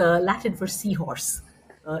 it's Latin for seahorse,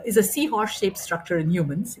 is a seahorse-shaped structure in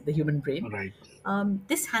humans, the human brain. Right,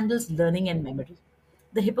 This handles learning and memory.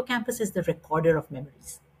 The hippocampus is the recorder of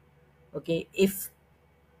memories. Okay, if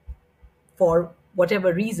for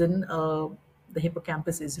whatever reason the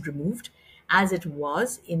hippocampus is removed, as it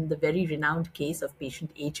was in the very renowned case of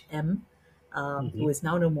patient HM, hmm, who is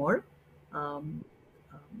now no more,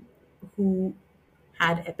 who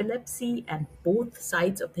had epilepsy and both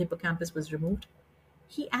sides of the hippocampus was removed.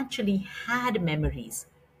 He actually had memories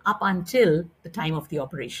up until the time of the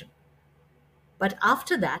operation, but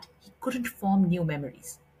after that he couldn't form new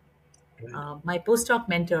memories. right, My postdoc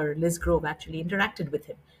mentor, Liz Grove, actually interacted with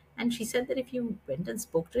him. And she said that if you went and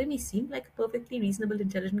spoke to him, he seemed like a perfectly reasonable,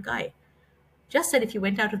 intelligent guy. Just that if you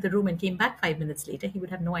went out of the room and came back 5 minutes later, he would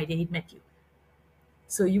have no idea he'd met you.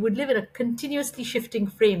 So you would live in a continuously shifting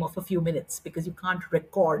frame of a few minutes because you can't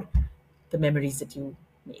record the memories that you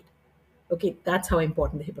made. Okay, that's how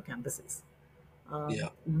important the hippocampus is. Yeah.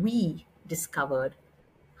 we discovered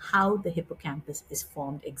how the hippocampus is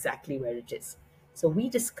formed exactly where it is. So we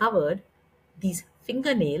discovered these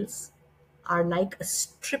fingernails are like a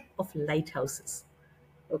strip of lighthouses,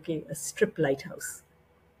 okay, a strip lighthouse,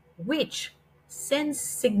 which sends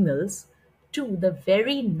signals to the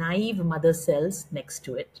very naive mother cells next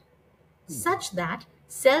to it, such that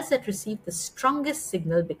cells that receive the strongest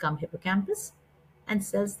signal become hippocampus, and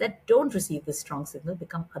cells that don't receive the strong signal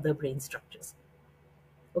become other brain structures.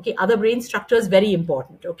 Okay, other brain structures very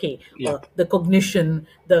important. Okay, Yep. the cognition,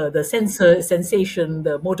 the sensor sensation,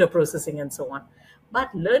 the motor processing, and so on.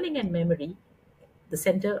 But learning and memory, the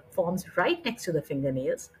center forms right next to the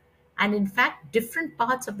fingernails, and in fact different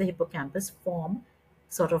parts of the hippocampus form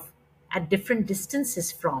sort of at different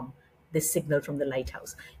distances from this signal from the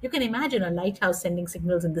lighthouse. You can imagine a lighthouse sending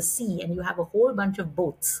signals in the sea, and you have a whole bunch of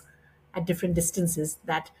boats at different distances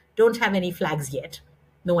that don't have any flags yet,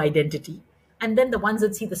 no identity. And then the ones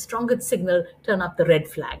that see the strongest signal turn up the red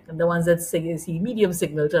flag, and the ones that see medium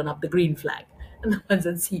signal turn up the green flag, and the ones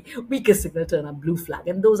that see weaker signal turn up blue flag.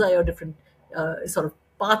 And those are your different sort of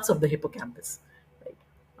parts of the hippocampus.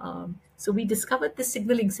 Right? So we discovered this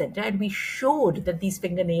signaling center, and we showed that these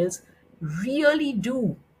fingernails really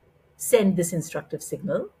do send this instructive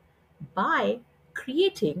signal by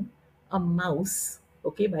creating a mouse,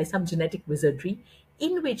 okay, by some genetic wizardry,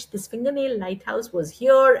 in which this fingernail lighthouse was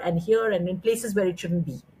here and in places where it shouldn't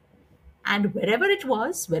be. And wherever it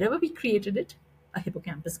was, wherever we created it, a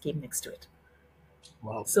hippocampus came next to it.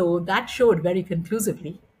 Wow. So that showed very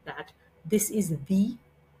conclusively that this is the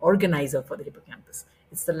organizer for the hippocampus.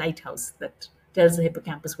 It's the lighthouse that tells the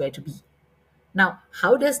hippocampus where to be. Now,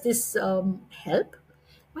 how does this help?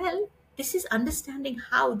 Well, this is understanding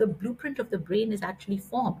how the blueprint of the brain is actually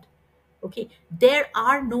formed. Okay, there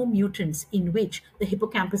are no mutants in which the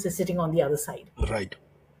hippocampus is sitting on the other side. Right.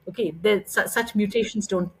 Okay, such mutations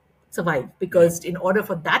don't survive, Yep. because in order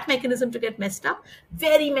for that mechanism to get messed up,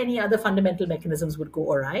 very many other fundamental mechanisms would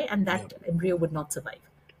go awry, and Yep. that embryo would not survive.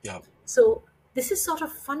 Yep. So this is sort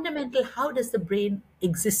of fundamental. How does the brain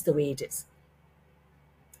exist the way it is?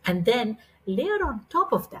 And then layer on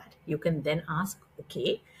top of that, you can then ask,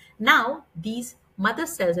 okay, now these mother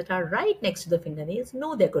cells that are right next to the fingernails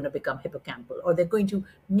know they're going to become hippocampal, or they're going to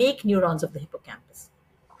make neurons of the hippocampus.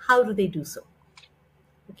 How do they do so?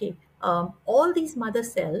 Okay, all these mother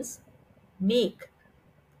cells make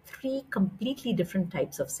three completely different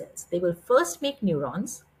types of cells. They will first make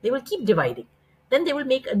neurons, they will keep dividing. Then they will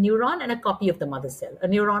make a neuron and a copy of the mother cell, a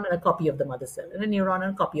neuron and a copy of the mother cell, and a neuron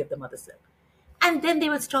and a copy of the mother cell. And then they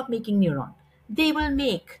will stop making neuron. They will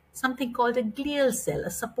make something called a glial cell,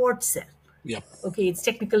 a support cell. Yep. Okay, its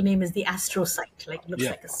technical name is the astrocyte, like looks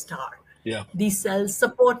Yep. like a star. Yep. These cells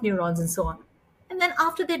support neurons and so on. And then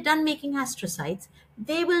after they're done making astrocytes,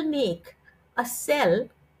 they will make a cell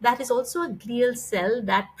that is also a glial cell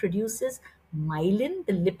that produces myelin,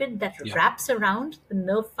 the lipid that Yep. wraps around the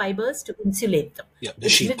nerve fibers to insulate them. Yep. The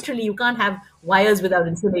It's sheath. literally, you can't have wires without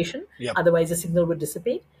insulation, Yep. otherwise the signal would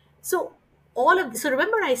dissipate. So all of this, so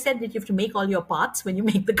remember I said that you have to make all your parts when you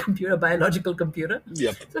make the computer, biological computer.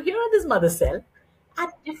 Yep. So here are this mother cell. At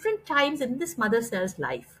different times in this mother cell's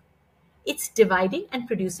life, it's dividing and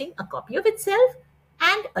producing a copy of itself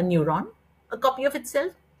and a neuron, a copy of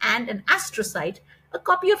itself and an astrocyte, a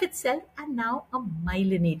copy of itself, and now a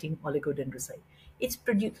myelinating oligodendrocyte. It's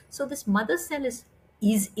produced. So this mother cell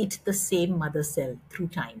is it the same mother cell through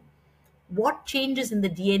time? What changes in the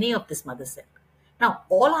DNA of this mother cell? Now,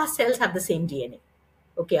 all our cells have the same DNA.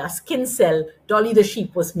 Okay, our skin cell, Dolly the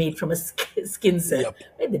sheep, was made from a skin cell. Yep.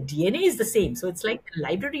 Right? The DNA is the same. So it's like the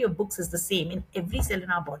library of books is the same in every cell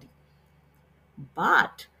in our body.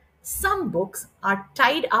 But some books are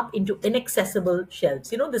tied up into inaccessible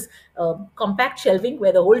shelves. You know, this compact shelving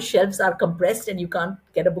where the whole shelves are compressed and you can't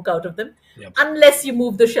get a book out of them Yep. unless you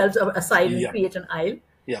move the shelves aside and Yep. create an aisle.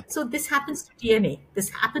 Yep. So this happens to DNA. This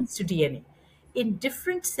happens to DNA. In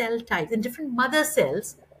different cell types, in different mother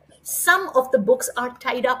cells, some of the books are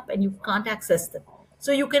tied up and you can't access them.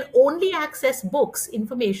 So you can only access books,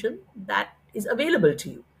 information that is available to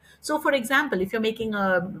you. So, for example, if you're making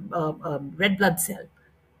a red blood cell,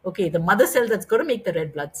 okay, the mother cell that's going to make the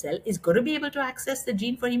red blood cell is going to be able to access the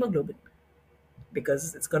gene for hemoglobin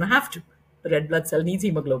because it's going to have to. The red blood cell needs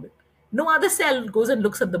hemoglobin. No other cell goes and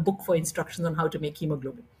looks at the book for instructions on how to make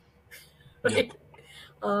hemoglobin. Yep. Right?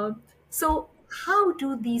 Uh, so, how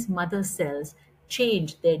do these mother cells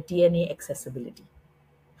change their DNA accessibility?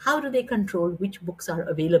 How do they control which books are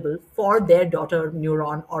available for their daughter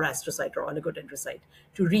neuron or astrocyte or oligodendrocyte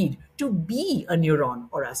to read, to be a neuron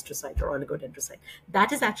or astrocyte or oligodendrocyte?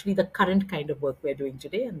 That is actually the current kind of work we're doing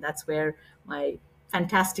today, and that's where my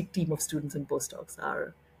fantastic team of students and postdocs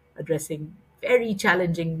are addressing very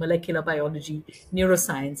challenging molecular biology,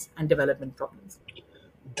 neuroscience, and development problems.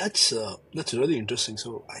 That's really interesting.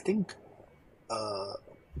 So I think uh,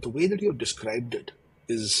 the way that you've described it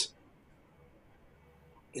is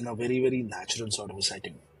in a very very natural sort of a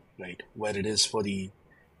setting, right? Where it is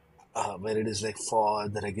like for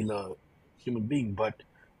the regular human being. But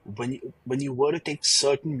when you were to take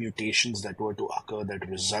certain mutations that were to occur that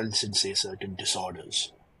results in say certain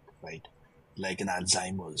disorders, right, like an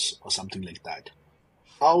Alzheimer's or something like that,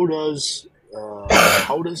 how does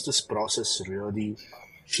how does this process really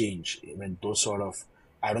change when those sort of,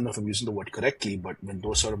 I don't know if I'm using the word correctly, but when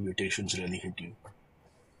those sort of mutations really hit you?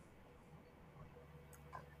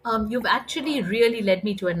 You've actually really led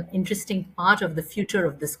me to an interesting part of the future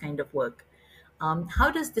of this kind of work. How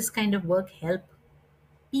does this kind of work help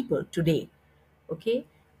people today? Okay,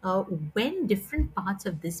 when different parts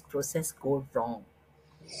of this process go wrong,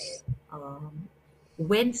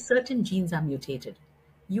 when certain genes are mutated,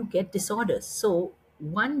 you get disorders. So,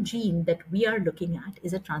 one gene that we are looking at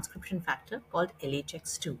is a transcription factor called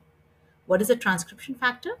LHX2. What is a transcription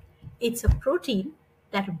factor? It's a protein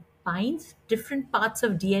that binds different parts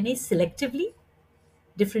of DNA selectively,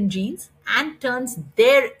 different genes, and turns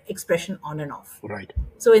their expression on and off. Right.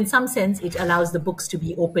 So, in some sense, it allows the books to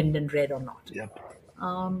be opened and read or not. Yep.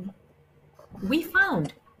 We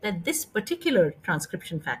found that this particular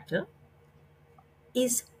transcription factor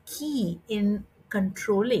is key in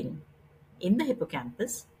controlling in the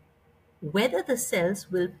hippocampus whether the cells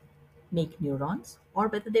will make neurons or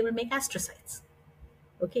whether they will make astrocytes.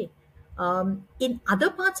 Okay. In other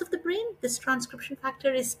parts of the brain, this transcription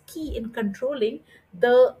factor is key in controlling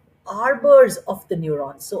the arbors of the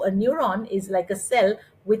neuron. So, a neuron is like a cell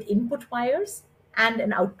with input wires and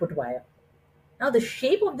an output wire. Now, the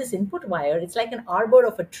shape of this input wire, it's like an arbor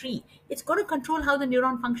of a tree. It's going to control how the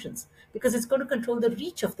neuron functions because it's going to control the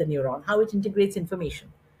reach of the neuron, how it integrates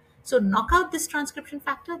information. So, knock out this transcription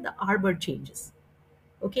factor, the arbor changes.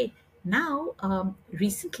 Okay. Now,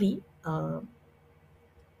 recently,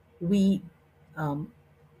 we um,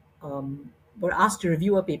 were asked to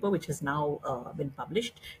review a paper which has now been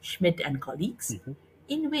published, Schmidt and colleagues, Hmm.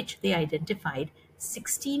 in which they identified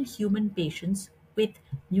 16 human patients with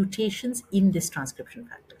mutations in this transcription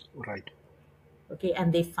factor. Right. Okay,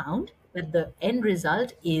 and they found that the end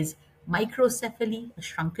result is microcephaly, a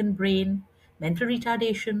shrunken brain, mental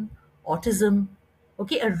retardation, autism,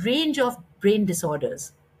 okay, a range of brain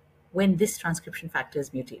disorders when this transcription factor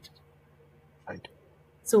is mutated. Right.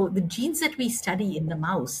 So the genes that we study in the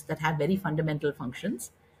mouse that have very fundamental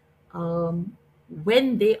functions,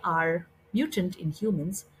 when they are mutant in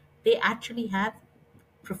humans, they actually have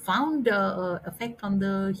profound effect on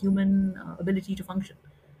the human ability to function.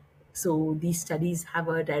 So these studies have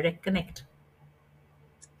a direct connect.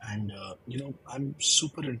 And I'm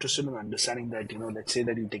super interested in understanding that, let's say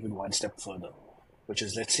that you take it one step further, which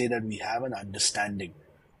is, let's say that we have an understanding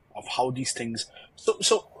of how these things.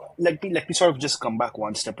 So let me sort of just come back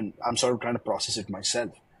one step, and I'm sort of trying to process it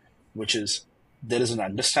myself, which is there is an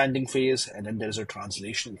understanding phase and then there is a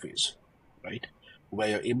translational phase, right? Where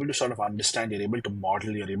you're able to sort of understand, you're able to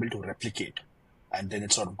model, you're able to replicate, and then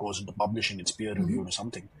it sort of goes into publishing, it's peer reviewed or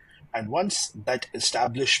something. And once it's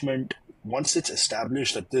established that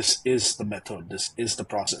this is the method, this is the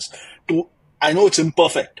process, to I know it's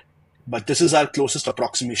imperfect, but this is our closest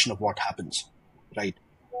approximation of what happens, right?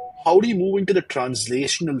 How do you move into the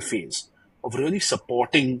translational phase of really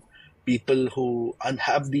supporting people who and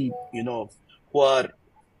have the who are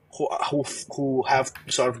who have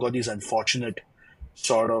sort of got these unfortunate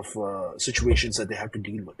sort of situations that they have to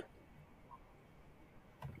deal with?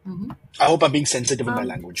 I hope I'm being sensitive in my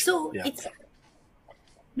language. So Yeah. it's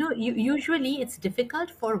no, usually it's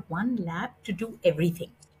difficult for one lab to do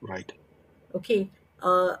everything. Right. Okay,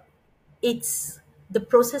 uh, it's the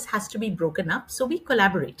process has to be broken up, so we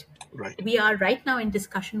collaborate. Right. We are right now in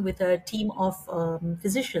discussion with a team of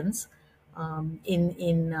physicians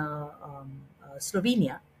in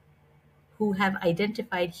Slovenia who have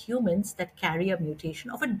identified humans that carry a mutation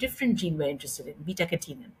of a different gene we're interested in, beta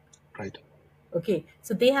catenin. Right. Okay,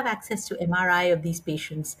 so they have access to MRI of these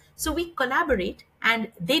patients. So we collaborate, and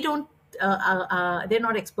they don't. They're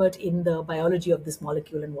not expert in the biology of this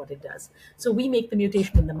molecule and what it does. So we make the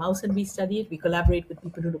mutation in the mouse and we study it. We collaborate with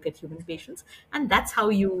people who look at human patients, and that's how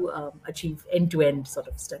you achieve end-to-end sort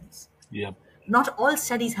of studies. Yeah. Not all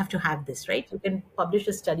studies have to have this, right? You can publish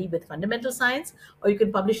a study with fundamental science, or you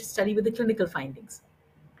can publish a study with the clinical findings,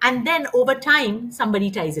 and then over time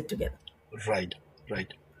somebody ties it together. Right.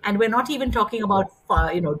 Right. And we're not even talking about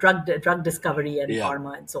drug discovery and Yeah,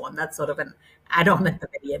 pharma and so on. That's sort of an add-on at the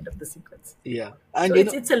very end of the sequence. yeah, So and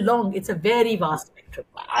it's a very vast spectrum,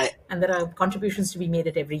 I and there are contributions to be made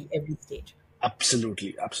at every stage.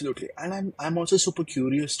 absolutely, absolutely, and I'm also super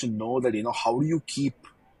curious to know that how do you keep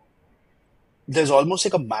there's almost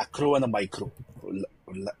like a macro and a micro,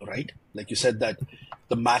 right? Like you said that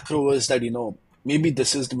the macro is that, maybe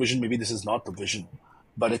this is the vision, maybe this is not the vision.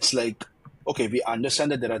 But it's like, okay, we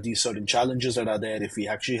understand that there are these certain challenges that are there. If we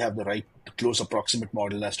actually have the right close approximate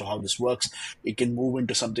model as to how this works, it can move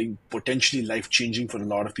into something potentially life changing for a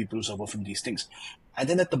lot of people who suffer from these things. And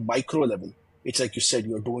then at the micro level, it's like you said,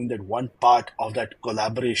 you're doing that one part of that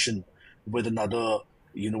collaboration with another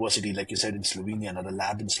university, like you said, in Slovenia, another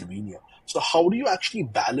lab in Slovenia. So how do you actually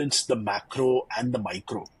balance the macro and the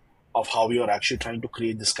micro of how you're actually trying to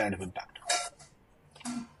create this kind of impact?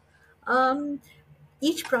 Um,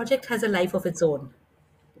 each project has a life of its own.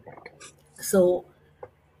 So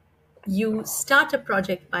you start a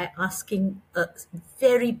project by asking a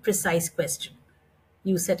very precise question.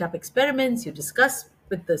 You set up experiments, you discuss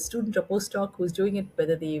with the student or postdoc who's doing it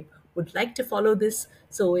whether they would like to follow this.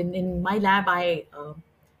 So in my lab, I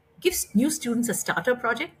give new students a starter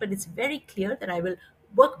project, but it's very clear that I will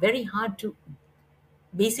work very hard to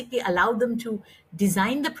basically allow them to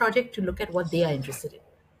design the project to look at what they are interested in.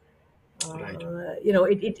 Right,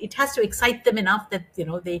 It has to excite them enough that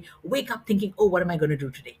they wake up thinking, oh, what am I going to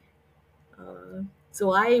do today?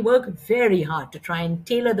 So I work very hard to try and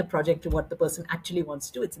tailor the project to what the person actually wants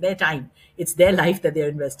to do. It's their time, it's their life that they're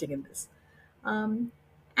investing in this.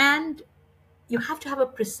 And you have to have a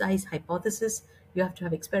precise hypothesis, you have to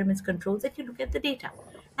have experiments controls, that you look at the data.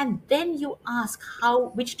 And then you ask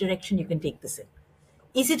which direction you can take this in.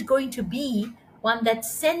 Is it going to be one that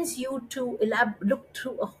sends you to look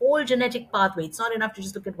through a whole genetic pathway? It's not enough to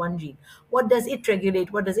just look at one gene. What does it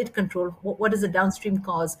regulate? What does it control? What is the downstream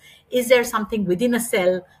cause? Is there something within a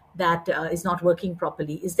cell that is not working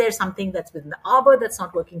properly? Is there something that's within the arbor that's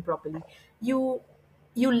not working properly? You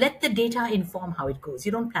let the data inform how it goes.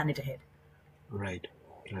 You don't plan it ahead. right,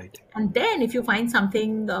 right. And then if you find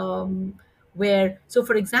something so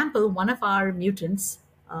for example, one of our mutants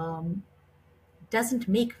doesn't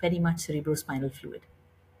make very much cerebrospinal fluid.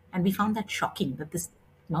 And we found that shocking that this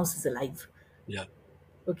mouse is alive. Yeah,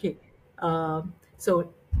 Okay.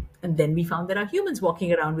 So, and then we found there are humans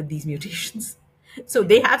walking around with these mutations. So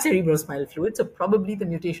they have cerebrospinal fluid. So probably the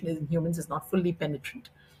mutation in humans is not fully penetrant.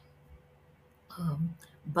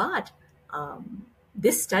 But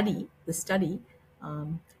this study,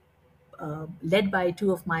 led by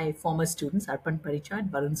two of my former students, Arpan Paricha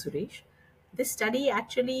and Varun Suresh. This study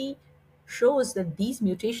actually shows that these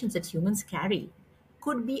mutations that humans carry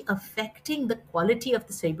could be affecting the quality of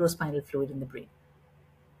the cerebrospinal fluid in the brain,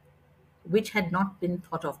 which had not been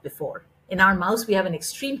thought of before. In our mouse, we have an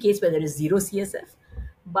extreme case where there is zero CSF,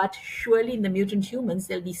 but surely in the mutant humans,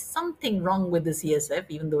 there'll be something wrong with the CSF,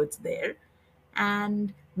 even though it's there.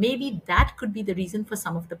 And maybe that could be the reason for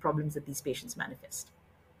some of the problems that these patients manifest.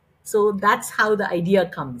 So that's how the idea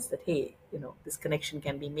comes that, hey, this connection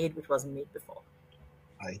can be made, which wasn't made before.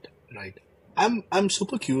 right, right. I'm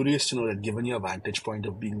super curious to know that, given your vantage point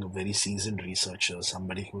of being a very seasoned researcher,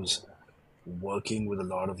 somebody who's working with a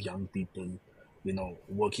lot of young people,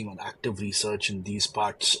 working on active research in these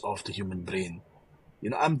parts of the human brain.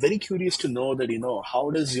 I'm very curious to know that,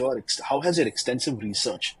 how has your extensive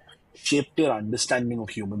research shaped your understanding of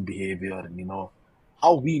human behavior and,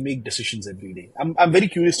 how we make decisions every day? I'm very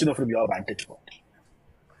curious to know from your vantage point.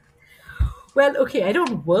 Well, okay, I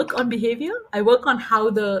don't work on behavior. I work on how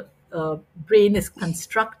the brain is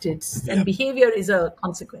constructed, Yeah, and behavior is a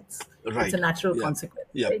consequence. It's a right. natural Yeah, consequence,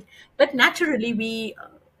 yeah, right? But naturally, we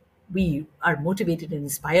are motivated and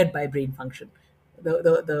inspired by brain function.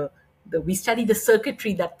 We study the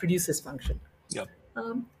circuitry that produces function. yeah,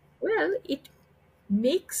 Um, well, it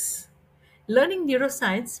makes learning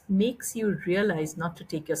neuroscience makes you realize not to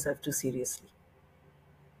take yourself too seriously.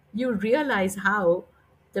 You realize how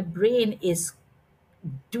the brain is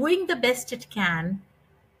doing the best it can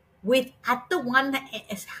with at the one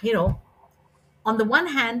you know on the one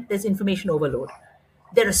hand there's information overload.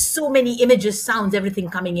 There are so many images, sounds, everything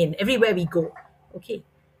coming in everywhere we go. Okay,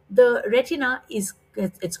 the retina is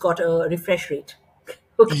it's got a refresh rate.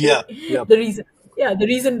 yeah, Okay, yeah, the reason yeah the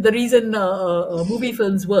reason movie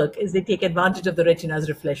films work is they take advantage of the retina's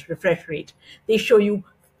refresh rate. They show you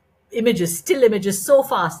images, still images, so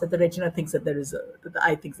fast that the retina thinks that the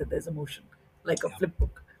eye thinks that there's a motion, like a yeah, flip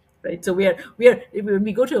book, right? So we are when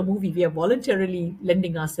we go to a movie, we are voluntarily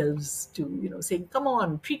lending ourselves to saying, "Come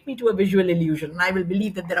on, treat me to a visual illusion, and I will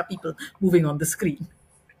believe that there are people moving on the screen."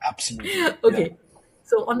 absolutely. Yeah, Okay,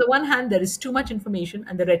 So on the one hand, there is too much information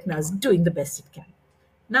and the retina is doing the best it can.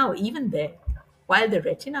 Now, even there, while the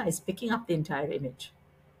retina is picking up the entire image,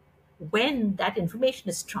 when that information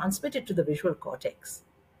is transmitted to the visual cortex,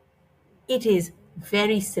 it is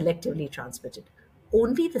very selectively transmitted.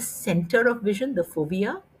 Only the center of vision, the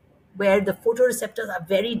fovea, where the photoreceptors are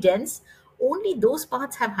very dense, only those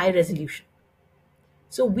parts have high resolution.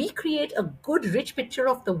 So we create a good, rich picture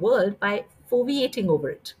of the world by foveating over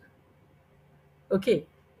it. Okay.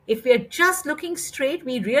 If we are just looking straight,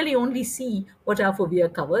 we really only see what our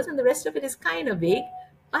fovea covers, and the rest of it is kind of vague.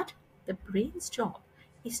 But the brain's job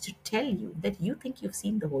is to tell you that you think you've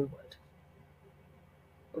seen the whole world.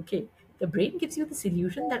 Okay. The brain gives you this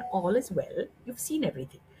illusion that all is well, you've seen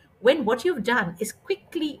everything. When what you've done is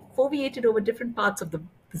quickly foveated over different parts of the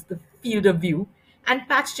field of view and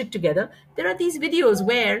patched it together. There are these videos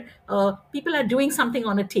where people are doing something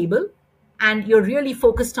on a table and you're really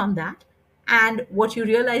focused on that. And what you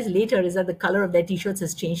realize later is that the color of their t-shirts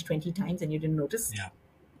has changed 20 times and you didn't notice.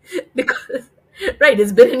 Yeah. Because right,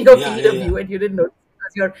 it's been in your Yeah. field Yeah. of Yeah. view and you didn't notice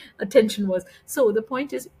because your attention was. So the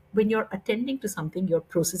point is, when you're attending to something, you're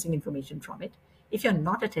processing information from it. If you're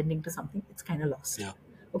not attending to something, it's kind of lost. Yeah.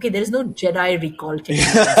 Okay, there is no Jedi recall technique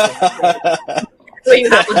in Zen where you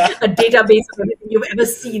have a database of everything you've ever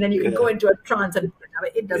seen and you can go Yeah. into a trance and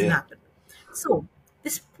it doesn't Yeah. happen. So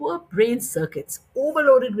these poor brain circuits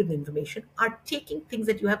overloaded with information are taking things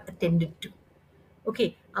that you have attended to.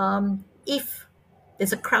 Okay, if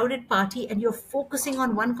there's a crowded party and you're focusing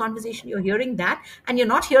on one conversation, you're hearing that, and you're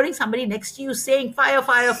not hearing somebody next to you saying fire,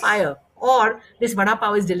 fire, fire, or this vada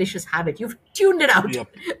pav is delicious, have it. You've tuned it out Yep.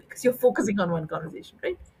 because you're focusing on one conversation,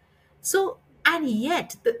 right? So, and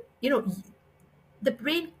yet, the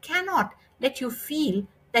brain cannot let you feel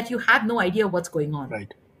that you have no idea what's going on.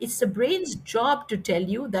 Right. It's the brain's job to tell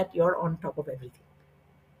you that you're on top of everything.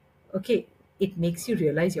 Okay, it makes you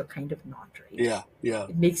realize you're kind of not, right? Yeah. Yeah.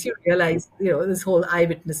 It makes you realize, this whole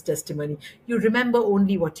eyewitness testimony. You remember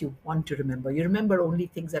only what you want to remember. You remember only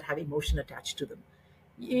things that have emotion attached to them.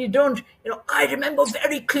 You don't, I remember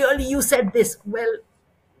very clearly you said this. Well,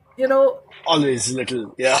 you know, Always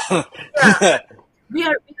little. Yeah.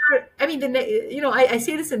 yeah, I mean, I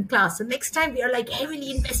say this in class. The next time we are like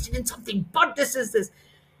heavily invested in something, but this is this.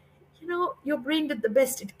 Your brain did the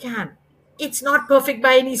best it can. It's not perfect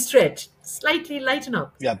by any stretch. Slightly lighten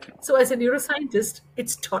up. Yep. So, as a neuroscientist,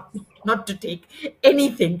 it's taught me not to take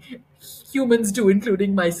anything humans do,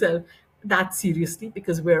 including myself, that seriously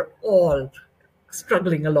because we're all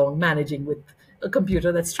struggling along, managing with a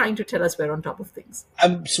computer that's trying to tell us we're on top of things.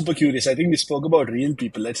 I'm super curious. I think we spoke about real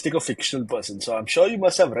people. Let's take a fictional person. So I'm sure you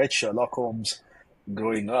must have read Sherlock Holmes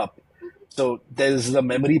growing up. So there's the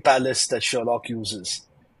memory palace that Sherlock uses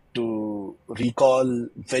to recall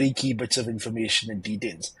very key bits of information and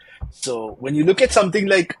details. So when you look at something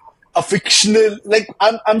like a fictional, like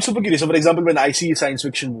I'm super curious. So for example, when I see science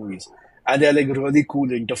fiction movies and they're like really cool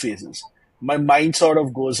interfaces, my mind sort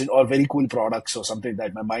of goes in, or very cool products or something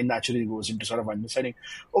like that, my mind naturally goes into sort of understanding,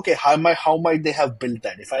 okay, how might they have built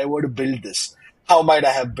that? If I were to build this, how might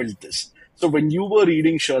I have built this? So when you were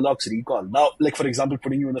reading Sherlock's recall, now, like for example,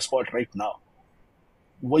 putting you in the spot right now,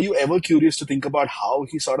 were you ever curious to think about how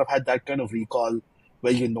he sort of had that kind of recall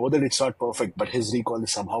where you know that it's not perfect, but his recall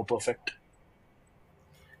is somehow perfect?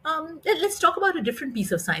 Let's talk about a different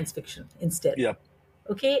piece of science fiction instead. Yeah,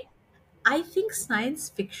 Okay, I think science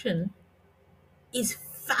fiction is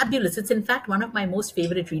fabulous. It's in fact one of my most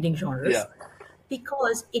favorite reading yeah, genres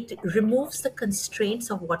because it removes the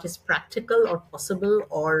constraints of what is practical or possible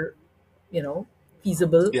or, you know,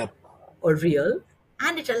 feasible yeah, or real,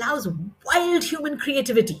 and it allows wild human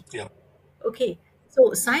creativity. yeah, Okay,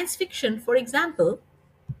 so science fiction, for example,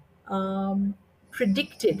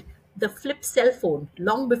 predicted the flip cell phone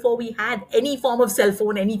long before we had any form of cell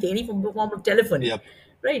phone, anything, any form of telephony, yeah,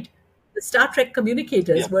 right? The Star Trek yeah,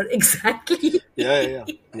 communicators were exactly yeah, yeah,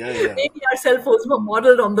 yeah, yeah, maybe our cell phones were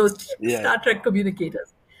modeled on those yeah. Star Trek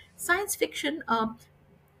communicators. Science fiction,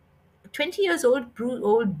 20 years old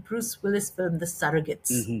Bruce Willis film, The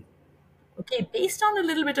Surrogates. Hmm. Okay, based on a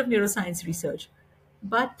little bit of neuroscience research,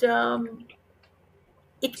 but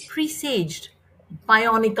it presaged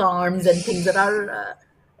bionic arms and things that are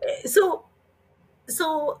so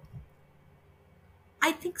so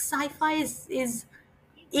I think sci-fi is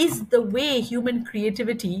the way human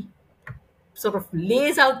creativity sort of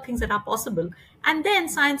lays out things that are possible, and then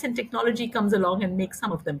science and technology comes along and makes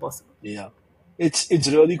some of them possible. Yeah. It's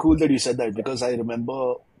really cool that you said that because I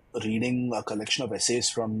remember reading a collection of essays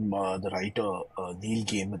from the writer Neil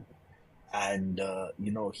Gaiman, and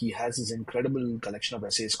he has this incredible collection of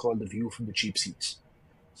essays called "The View from the Cheap Seats."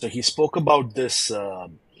 So he spoke about this.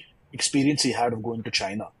 experience he had of going to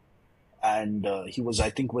China. And he was, I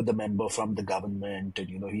think, with a member from the government, and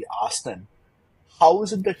he asked them, how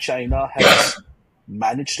is it that China has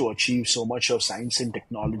managed to achieve so much of science and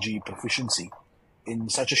technology proficiency in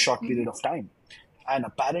such a short period of time? And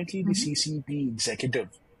apparently, the CCP executive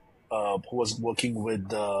who was working with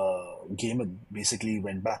Gaiman basically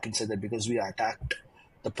went back and said that because we attacked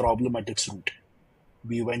the problem at its root,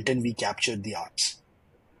 we went and we captured the arts.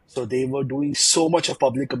 So they were doing so much of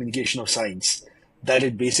public communication of science that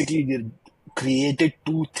it basically created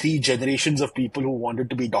two, three generations of people who wanted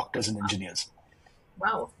to be doctors and engineers. Wow.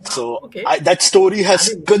 Wow. So Okay. that story has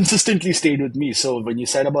Fabulous. consistently stayed with me. So when you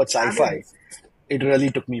said about sci-fi, Fabulous. it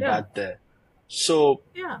really took me Yeah. back there. So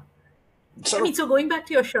Yeah. I sort of, mean, so going back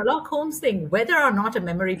to your Sherlock Holmes thing, whether or not a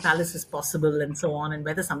memory palace is possible and so on, and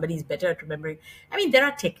whether somebody's better at remembering, I mean, there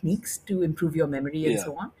are techniques to improve your memory and yeah,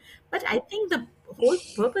 so on. But I think the whole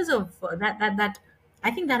purpose of I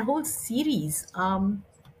think that whole series, I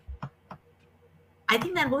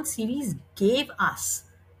think that whole series gave us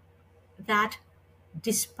that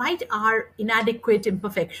despite our inadequate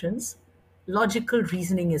imperfections, logical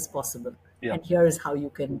reasoning is possible. yeah, And here is how you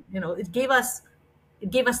can, it gave us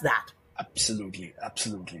that. absolutely,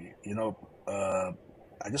 absolutely.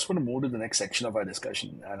 I just want to move to the next section of our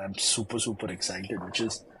discussion, and I'm super, super excited, which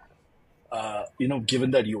is,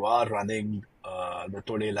 given that you are running the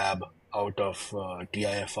Tole Lab out of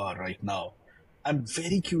TIFR right now, I'm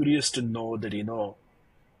very curious to know that,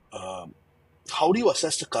 how do you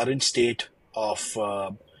assess the current state of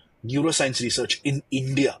neuroscience research in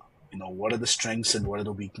India? What are the strengths and what are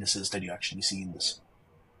the weaknesses that you actually see in this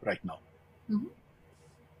right now?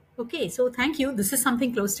 Okay, so thank you. This is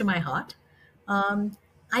something close to my heart. Um,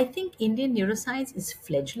 I think Indian neuroscience is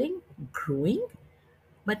fledgling, growing,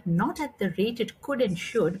 but not at the rate it could and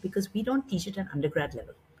should because we don't teach it at undergrad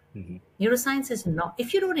level. Hmm. Neuroscience is not,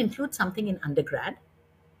 if you don't include something in undergrad,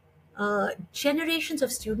 generations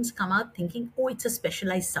of students come out thinking, oh, it's a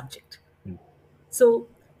specialized subject. So,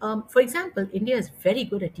 for example, India is very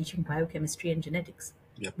good at teaching biochemistry and genetics,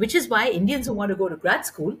 Yep. which is why Indians who want to go to grad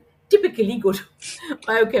school typically go to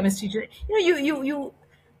biochemistry.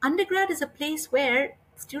 Undergrad is a place where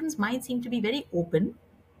students' minds seem to be very open,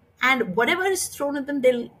 and whatever is thrown at them,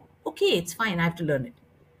 they'll, okay, it's fine, I have to learn it.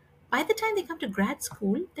 By the time they come to grad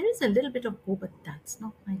school, there is a little bit of, oh, but that's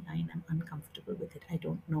not my line. I'm uncomfortable with it. I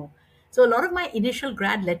don't know. So a lot of my initial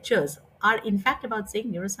grad lectures are, in fact, about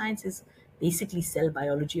saying neuroscience is basically cell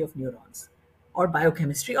biology of neurons or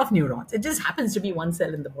biochemistry of neurons. It just happens to be one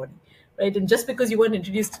cell in the body, right? And just because you weren't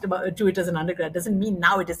introduced to it as an undergrad doesn't mean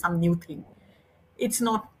now it is some new thing. It's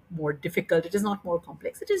not more difficult, it is not more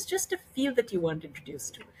complex, it is just a field that you weren't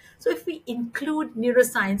introduced to. So if we include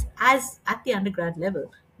neuroscience as at the undergrad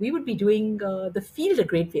level, we would be doing the field a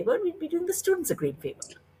great favor, we'd be doing the students a great favor.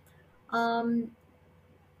 um,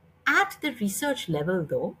 at the research level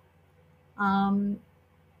though, um,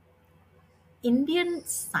 Indian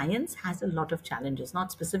science has a lot of challenges,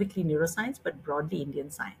 not specifically neuroscience but broadly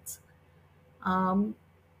Indian science. um,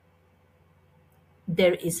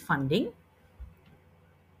 there is funding,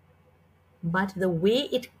 but the way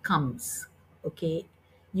it comes, okay,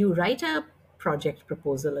 you write a project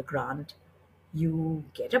proposal, a grant, you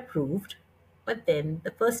get approved, but then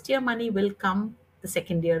the first year money will come, the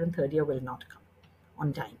second year and third year will not come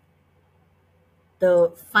on time.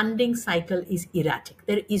 The funding cycle is erratic,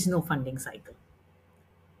 there is no funding cycle.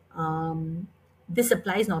 This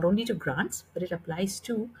applies not only to grants, but it applies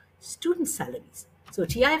to student salaries. So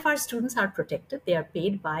TIFR students are protected. They are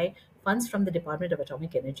paid by funds from the Department of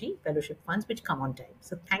Atomic Energy, fellowship funds, which come on time.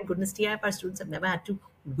 So thank goodness TIFR students have never had to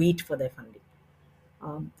wait for their funding.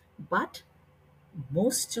 But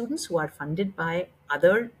most students who are funded by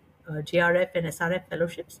other JRF and SRF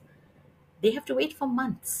fellowships, they have to wait for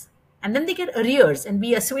months. And then they get arrears, and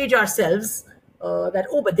we assuage ourselves that,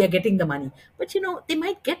 oh, but they're getting the money. But they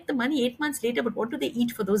might get the money 8 months later, but what do they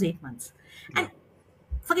eat for those 8 months? Yeah. And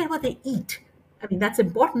forget what they eat. I mean, that's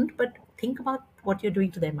important, but think about what you're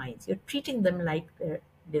doing to their minds. You're treating them like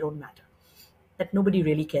they don't matter, that nobody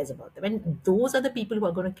really cares about them. And those are the people who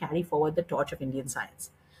are going to carry forward the torch of Indian science.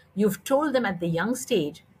 You've told them at the young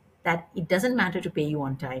stage that it doesn't matter to pay you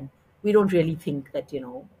on time. We don't really think that, yeah,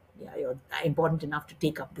 you're important enough to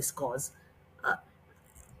take up this cause.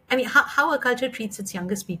 I mean, how a culture treats its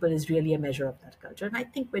youngest people is really a measure of that culture. And I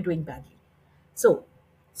think we're doing badly. So,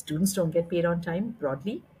 students don't get paid on time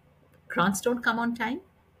broadly, grants don't come on time.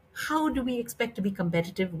 How do we expect to be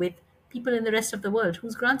competitive with people in the rest of the world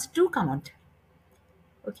whose grants do come on time?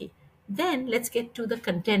 Okay, then let's get to the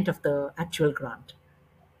content of the actual grant.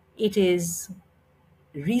 It is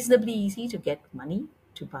reasonably easy to get money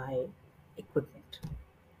to buy equipment.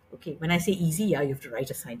 Okay, when I say easy, yeah, you have to write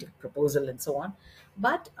a scientific proposal and so on.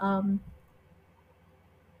 But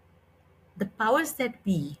the powers that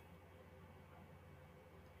be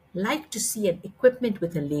like to see an equipment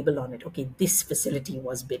with a label on it. Okay, this facility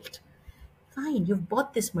was built. Fine, you've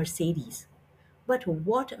bought this Mercedes. But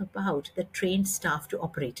what about the trained staff to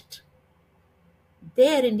operate it?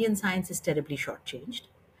 There, Indian science is terribly shortchanged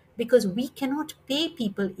because we cannot pay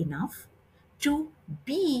people enough to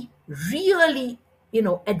be really,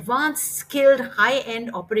 advanced, skilled, high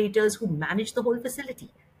end operators who manage the whole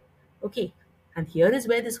facility. Okay. And here is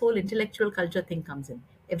where this whole intellectual culture thing comes in.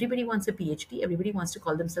 Everybody wants a PhD, everybody wants to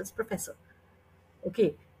call themselves professor.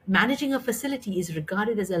 Okay. Managing a facility is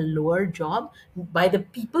regarded as a lower job by the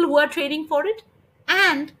people who are training for it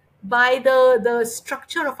and by the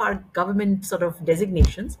structure of our government sort of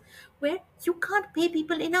designations, where you can't pay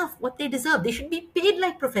people enough what they deserve. They should be paid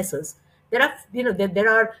like professors. There are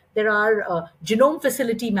genome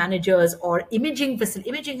facility managers or imaging facility.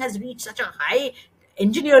 Imaging has reached such a high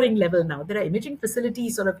engineering level now. There are imaging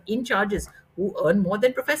facilities sort of in charges who earn more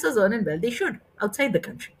than professors earn, and well, they should outside the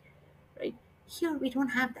country, right? Here we don't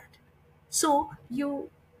have that. So you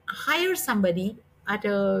hire somebody at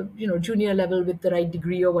a junior level with the right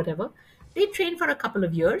degree or whatever. They train for a couple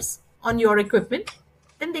of years on your equipment,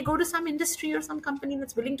 then they go to some industry or some company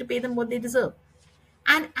that's willing to pay them what they deserve.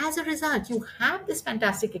 And as a result, you have this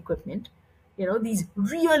fantastic equipment, these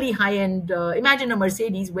really high end. Imagine a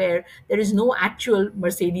Mercedes where there is no actual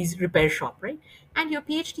Mercedes repair shop, right? And your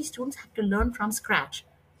PhD students have to learn from scratch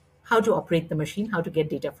how to operate the machine, how to get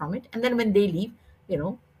data from it. And then when they leave, you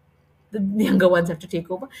know, the younger ones have to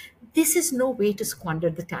take over. This is no way to squander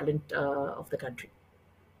the talent of the country.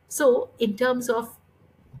 So, in terms of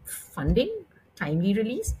funding, timely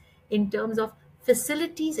release, in terms of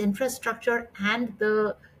facilities, infrastructure, and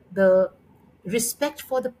the respect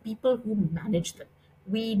for the people who manage them,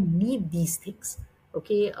 we need these things.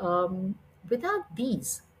 Okay, without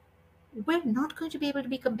these, we're not going to be able to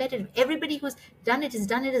be competitive. Everybody who's done it has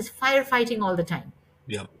done it as firefighting all the time.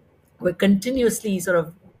 Yeah. We're continuously sort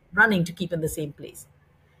of running to keep in the same place.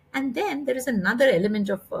 And then there is another element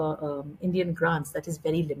of Indian grants that is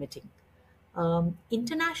very limiting.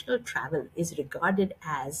 International travel is regarded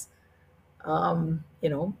as,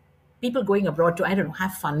 people going abroad to, I don't know,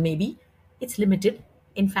 have fun maybe. It's limited.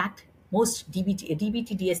 In fact, most DBT,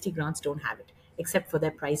 DST grants don't have it, except for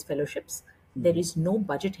their prize fellowships. There is no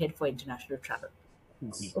budget head for international travel.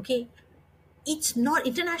 Okay, it's not,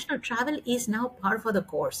 international travel is now par for the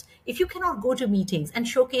course. If you cannot go to meetings and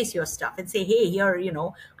showcase your stuff and say, hey, here,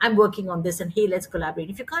 I'm working on this, and hey, let's collaborate.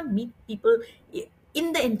 If you can't meet people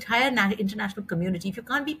in the entire international community, if you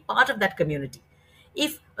can't be part of that community,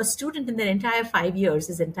 if a student in their entire 5 years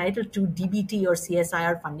is entitled to DBT or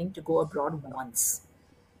CSIR funding to go abroad once,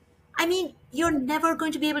 I mean, you're never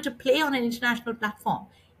going to be able to play on an international platform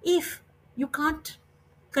if you can't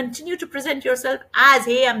continue to present yourself as,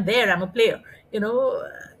 hey, I'm there, I'm a player, you know.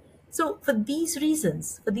 So for these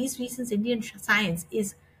reasons, Indian science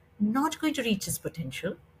is not going to reach its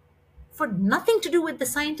potential. For nothing to do with the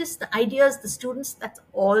scientists, the ideas, the students, that's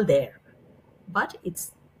all there. But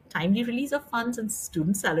it's timely release of funds and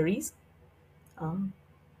student salaries,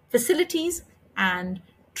 facilities, and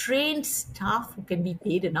trained staff who can be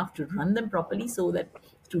paid enough to run them properly so that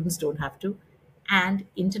students don't have to, and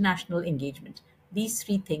international engagement. These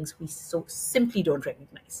three things we so simply don't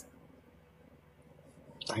recognize.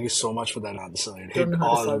 Thank you so much for that answer. It Don't hit know how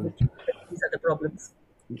to solve all. it. But these are the problems.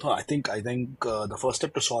 No, I think the first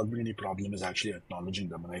step to solving any problem is actually acknowledging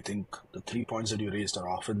them. And I think the 3 points that you raised are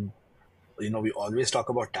often, we always talk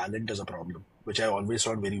about talent as a problem, which I always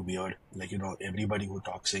found very weird. Like, everybody who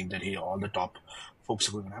talks saying that, hey, all the top folks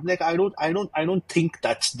are going. I'm like, I don't think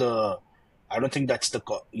that's it's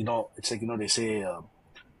like, they say,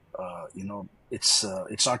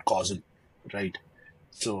 it's not causal, right?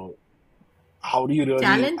 So how do you really?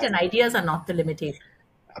 Talent and ideas are not the limitation.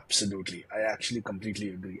 Absolutely, I actually completely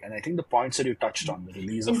agree, and I think the points that you touched on, the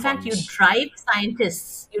release of In fact, you funds drive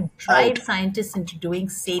scientists. You out. drive scientists into doing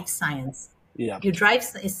safe science. Yeah, You drive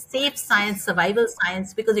safe science, survival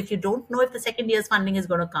science, because if you don't know if the second year's funding is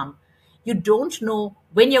going to come, you don't know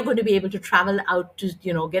when you're going to be able to travel out to,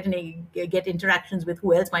 get interactions with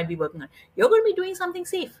who else might be working on. You're going to be doing something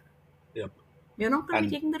safe. yep, You're not going to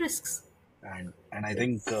be and taking the risks. and I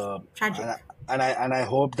think It's tragic. and I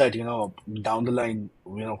hope that down the line,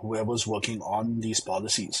 whoever's working on these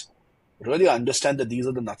policies really understand that these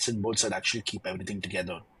are the nuts and bolts that actually keep everything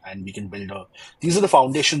together, and we can these are the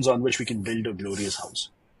foundations on which we can build a glorious house.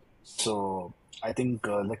 So I think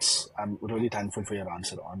I'm really thankful for your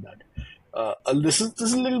answer on that. This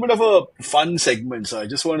is a little bit of a fun segment, so I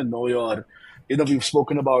just want to know your we've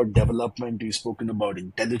spoken about development, we've spoken about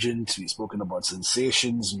intelligence, we've spoken about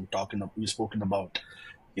sensations, we've spoken about,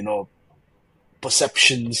 you know,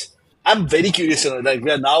 perceptions. I'm very curious. Like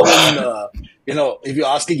we are now in, if you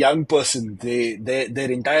ask a young person,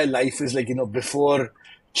 their entire life is like, before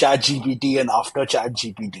Chat GPT and after Chat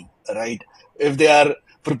GPT, right? If they are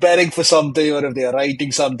preparing for something, or if they are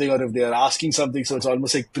writing something, or if they are asking something, so it's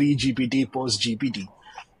almost like pre GPT, post GPT.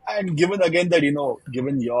 And given again that,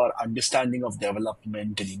 given your understanding of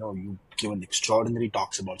development, and you've given extraordinary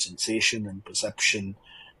talks about sensation and perception,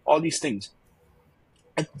 all these things,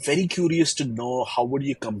 I'm very curious to know how would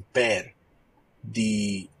you compare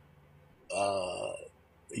the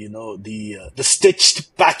the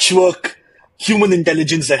stitched patchwork human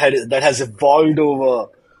intelligence that has evolved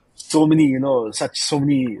over so many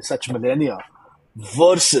such millennia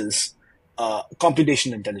versus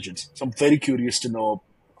computational intelligence. So I'm very curious to know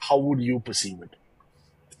how would you perceive it.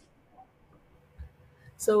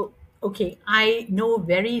 So, okay, I know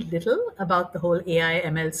very little about the whole AI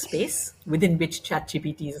ML space within which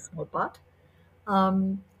ChatGPT is a small part.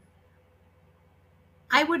 Um,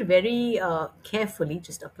 I would very carefully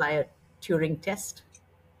just apply a Turing test.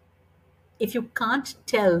 If you can't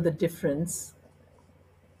tell the difference,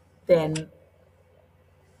 then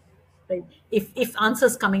right, if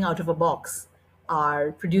answers coming out of a box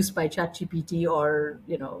are produced by ChatGPT or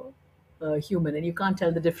a human, and you can't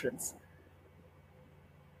tell the difference,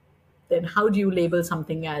 then how do you label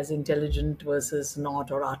something as intelligent versus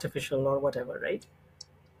not, or artificial, or whatever, right?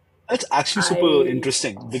 That's actually super I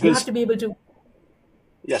interesting You have because, to be able to.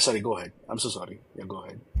 yeah, sorry, go ahead. I'm so sorry. Yeah, go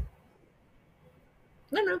ahead.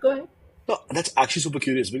 No, no, go ahead. No, that's actually super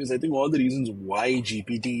curious because I think one of the reasons why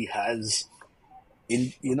GPT has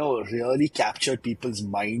really captured people's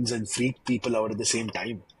minds and freaked people out at the same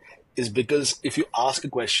time is because if you ask a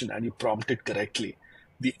question and you prompt it correctly,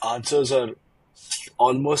 the answers are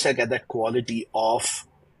almost like at that quality of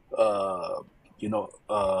uh,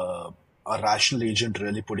 a rational agent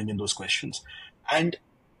really putting in those questions. And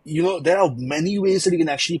there are many ways that you can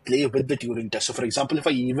actually play with the Turing test. So for example, if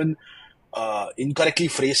I even incorrectly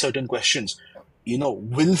phrase certain questions,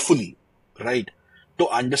 willfully, right? To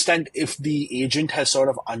understand if the agent has sort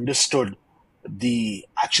of understood the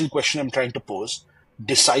actual question I'm trying to pose,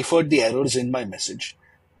 deciphered the errors in my message,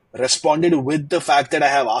 responded with the fact that I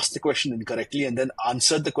have asked the question incorrectly, and then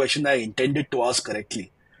answered the question I intended to ask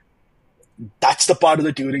correctly. That's the part of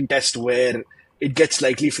the Turing test where it gets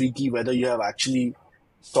slightly freaky whether you have actually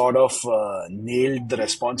sort of nailed the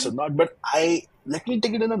response or not. But let me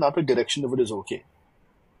take it in another direction if it is okay.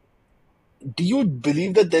 Do you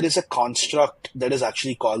believe that there is a construct that is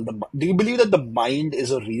actually called do you believe that the mind is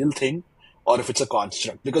a real thing, or if it's a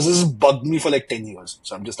construct? Because this has bugged me for like 10 years,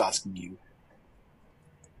 so I'm just asking you.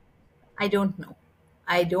 I don't know.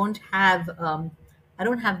 I don't have I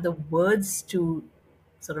don't have the words to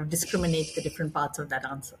sort of discriminate the different parts of that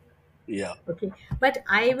answer. Yeah. Okay, but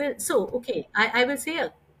I will. So okay, I will say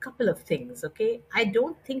a couple of things. Okay, I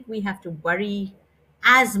don't think we have to worry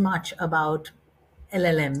as much about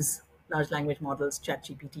LLMs, large language models,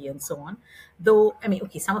 ChatGPT, and so on. Though I mean,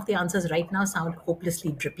 okay, some of the answers right now sound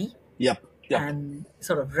hopelessly drippy Yep. Yep. and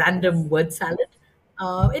sort of random word salad.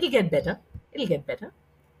 It'll get better. It'll get better.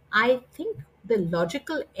 I think the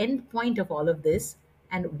logical end point of all of this,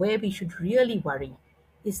 and where we should really worry,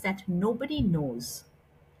 is that nobody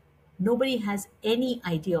has any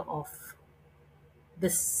idea of the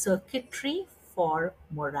circuitry for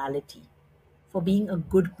morality, for being a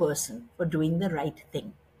good person, for doing the right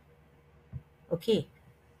thing. Okay,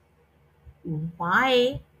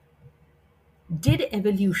 why did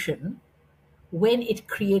evolution, when it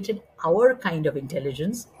created our kind of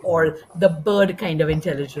intelligence, or the bird kind of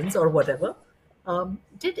intelligence, or whatever,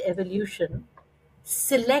 did evolution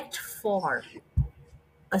select for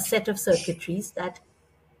a set of circuitries that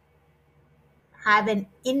have an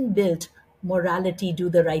inbuilt morality, do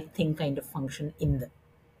the right thing kind of function in them?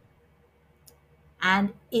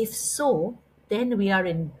 And if so, then we are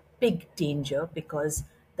in big danger, because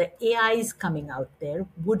the AIs coming out there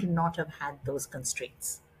would not have had those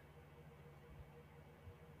constraints.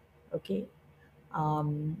 Okay.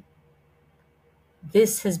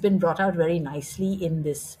 This has been brought out very nicely in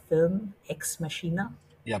this film, Ex Machina.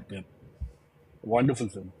 Yep. Yep. Wonderful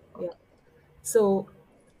film. Yeah. So,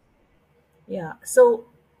 yeah. So,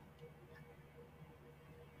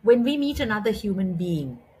 when we meet another human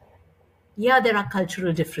being, yeah, there are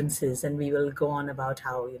cultural differences, and we will go on about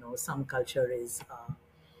how, some culture is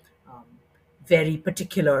very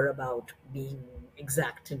particular about being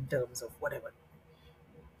exact in terms of whatever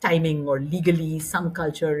timing or legally. Some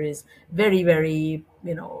culture is very, very,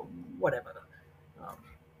 whatever,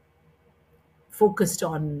 focused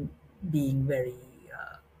on being very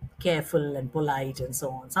careful and polite and so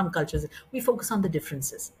on. Some cultures, we focus on the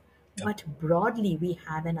differences. Yep. But broadly, we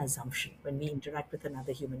have an assumption when we interact with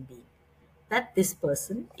another human being that this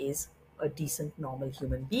person is a decent, normal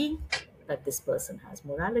human being, that this person has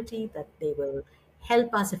morality, that they will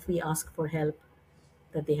help us if we ask for help,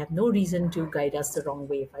 that they have no reason to guide us the wrong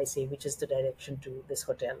way if I say which is the direction to this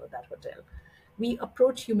hotel or that hotel. We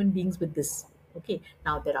approach human beings with this. Okay,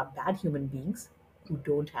 now there are bad human beings who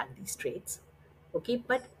don't have these traits. Okay,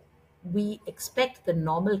 but we expect the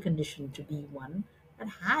normal condition to be one that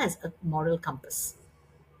has a moral compass.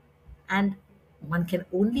 And one can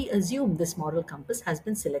only assume this moral compass has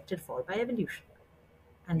been selected for by evolution.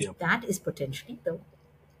 And Yep. that is potentially the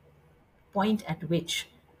point at which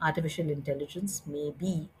artificial intelligence may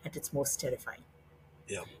be at its most terrifying.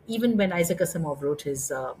 Yep. Even when Isaac Asimov wrote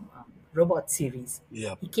his robot series,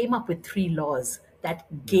 Yep. he came up with three laws that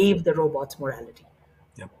Yep. gave the robots morality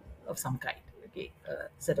Yep. of some kind. Okay,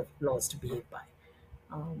 set of laws to behave by.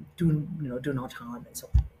 Do not harm and so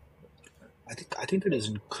on. I think that is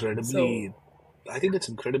So incredibly. I think that's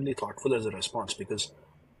incredibly thoughtful as a response, because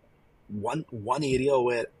one area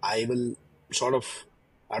where I will sort of,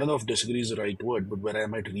 I don't know if disagree is the right word, but where I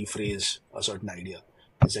might rephrase a certain idea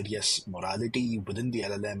is that yes, morality within the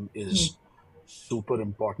LLM is super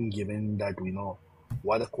important, given that we know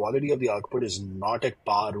while the quality of the output is not at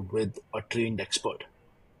par with a trained expert,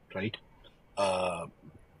 right? Uh,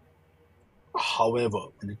 However,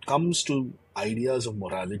 when it comes to ideas of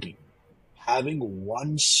morality, having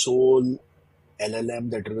one sole LLM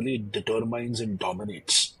that really determines and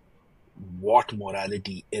dominates what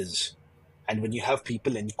morality is, and when you have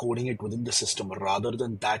people encoding it within the system rather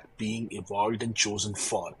than that being evolved and chosen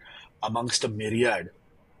for amongst a myriad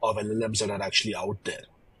of LLMs that are actually out there,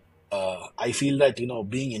 I feel that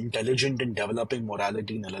being intelligent and developing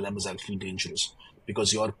morality in LLM is actually dangerous,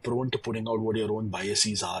 because you're prone to putting out what your own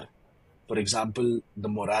biases are. For example, the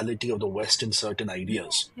morality of the West in certain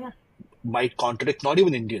ideas yeah, might contradict not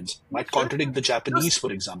even Indians, yeah, might sure, contradict sure. the No, Japanese,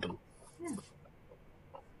 for example. yeah.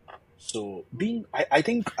 So I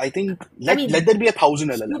think I let mean, there be 1,000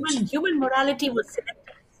 LLMs. human morality was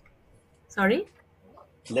selected. Sorry,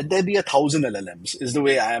 Let there be 1,000 LLMs is the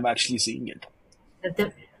way I am actually seeing it.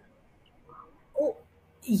 the, oh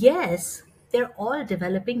yes, they're all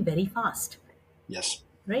developing very fast, Yes.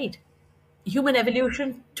 right? Human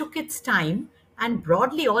evolution took its time, and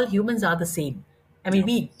broadly, all humans are the same. I mean, Yeah.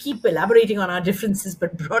 we keep elaborating on our differences,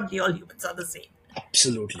 but broadly, all humans are the same.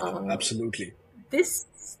 Absolutely. Absolutely. This,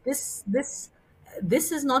 this, this,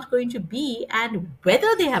 this is not going to be, and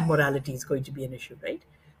whether they have morality is going to be an issue, right?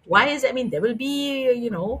 Why Yeah. is, I mean, there will be,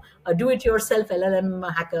 a do-it-yourself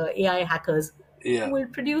LLM hacker, AI hackers who Yeah. will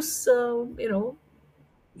produce,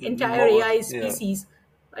 entire More. AI Yeah. species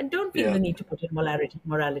and don't feel Yeah. the need to put in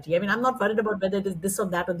morality. I mean, I'm not worried about whether it is this or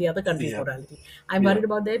that or the other country's Yeah. morality. I'm Yeah. worried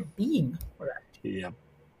about there being morality. Yeah.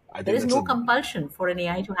 I There think is that's no a. compulsion for an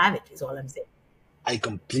AI to have it, is all I'm saying. I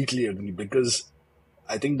completely agree, because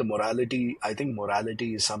I think morality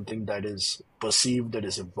is something that is perceived, that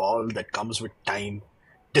is evolved, that comes with time.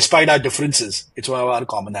 Despite our differences, it's one of our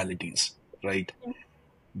commonalities, right?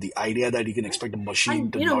 The idea that you can expect a machine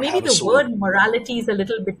And, to not maybe have a the soul, word morality is a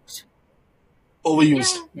little bit,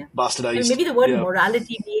 overused, yeah, yeah. I mean, bastardized. maybe the word Yeah.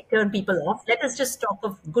 morality may turn people off. Let us just talk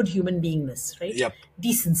of good human beingness, right? Yep.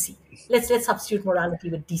 Decency. Let's substitute morality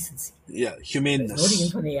with decency. Yeah. There's no reason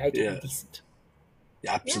Humaneness. for an AI to be Yeah. decent.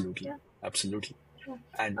 Yeah, Yeah, absolutely. yeah. Absolutely.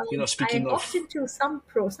 And I speaking hopped of. into some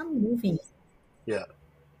movies. Yeah.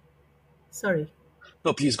 Sorry.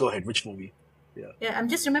 No, please go ahead. Which movie? Yeah. Yeah, I'm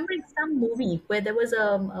just remembering some movie where there was a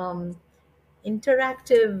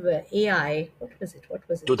interactive AI. What was it? What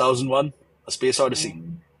was it? 2001, A Space Odyssey.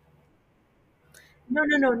 Um, no,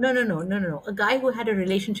 no, no, no, no, no, no, no, no. A guy who had a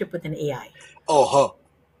relationship with an AI. Oh, her.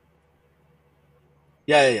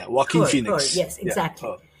 Yeah, yeah, yeah. Joaquin Her. Phoenix. Yes, Yeah, exactly.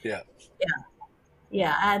 her. Yeah, Yeah,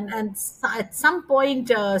 yeah, at some point,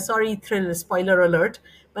 sorry, thrill spoiler alert,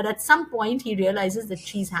 but at some point he realizes that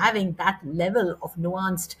she's having that level of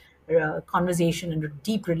nuanced conversation and a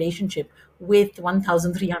deep relationship with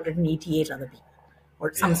 1,388 other people,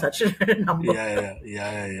 or some yeah, such number, yeah, yeah,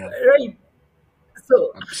 yeah, yeah, yeah. right?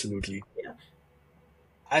 So, Absolutely.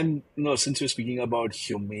 yeah. Since we're speaking about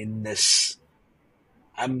humaneness,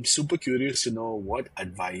 I'm super curious to know what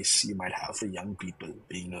advice you might have for young people,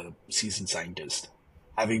 being a seasoned scientist.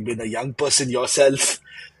 Having been a young person yourself,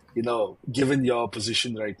 given your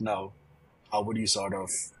position right now, how would you sort of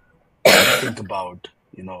think about,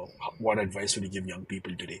 what advice would you give young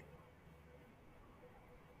people today?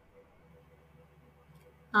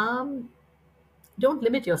 um, don't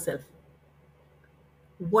limit yourself.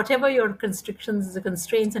 whatever your constrictions, the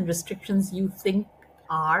constraints and restrictions you think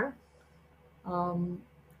are,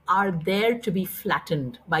 are there to be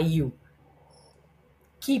flattened by you.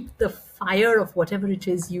 Keep the fire of whatever it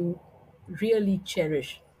is you really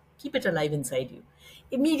cherish, keep it alive inside you.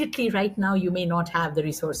 Immediately right now you may not have the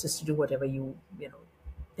resources to do whatever you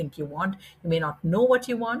think you want. You may not know what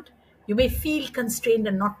you want. You may feel constrained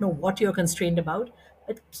and not know what you're constrained about,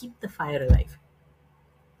 but keep the fire alive.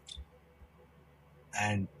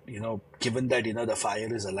 And, given that, the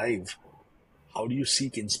fire is alive, how do you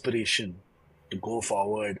seek inspiration to go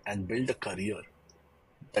forward and build a career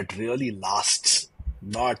that really lasts?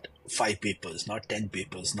 Not 5 papers, not 10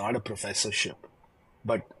 papers, not a professorship,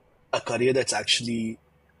 but a career that's actually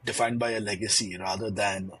defined by a legacy rather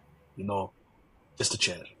than, you know, just a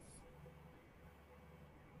chair.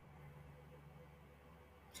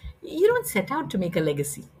 You don't set out to make a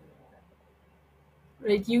legacy,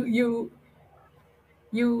 right? You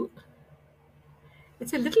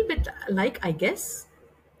It's a little bit like, I guess,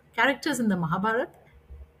 characters in the Mahabharata.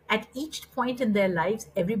 At each point in their lives,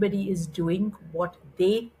 everybody is doing what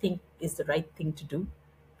they think is the right thing to do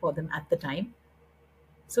for them at the time.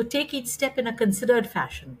 So take each step in a considered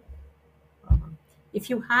fashion. If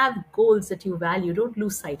you have goals that you value, don't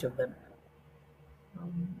lose sight of them,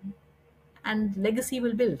 and legacy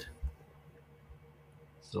will build.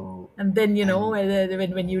 So, And then,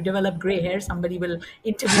 and when you develop gray hair, somebody will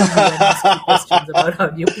interview you and ask you questions about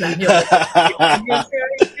how you plan your legacy. And you'll say, "Oh,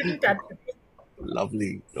 you didn't touch me."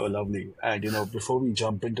 lovely, oh, lovely. And, before we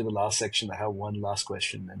jump into the last section, I have one last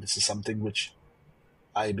question. And this is something which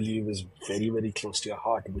I believe is very, very close to your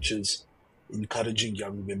heart, which is encouraging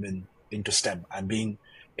young women into STEM. I'm being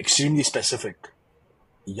extremely specific,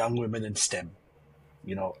 young women in STEM.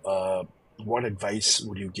 You know, uh, what advice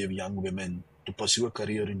would you give young women to pursue a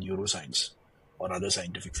career in neuroscience or other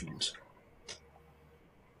scientific fields?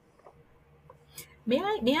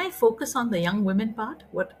 May I focus on the young women part?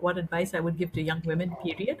 What advice I would give to young women,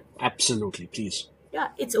 period? Absolutely, please. Yeah,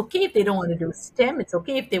 it's okay if they don't want to do STEM. It's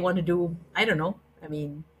okay if they want to do, I don't know. I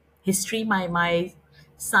mean, history. My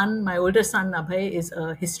son, my older son Abhay, is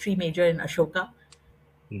a history major in Ashoka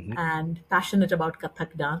Hmm. and passionate about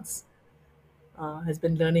Kathak dance. Has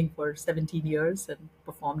been learning for 17 years and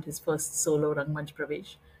performed his first solo Rangmanch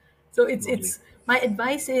Pravesh. So Lovely. it's my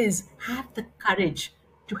advice is have the courage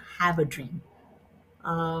to have a dream.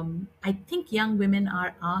 I think young women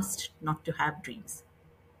are asked not to have dreams.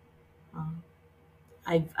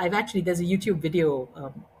 I've actually, there's a YouTube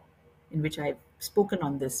video in which I've spoken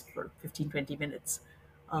on this for 15-20 minutes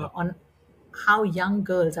Yep. on how young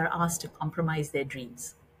girls are asked to compromise their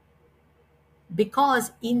dreams.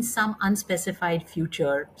 Because in some unspecified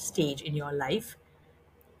future stage in your life,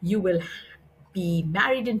 you will be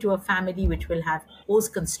married into a family which will have those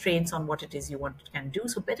constraints on what it is you want can do.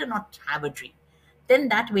 So better not have a dream. Then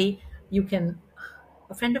that way you can.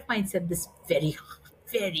 A friend of mine said this very,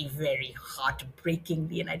 very, very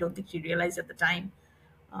heartbreakingly, and I don't think she realized at the time,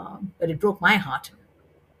 but it broke my heart.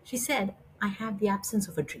 She said, "I have the absence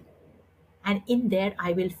of a dream, and in there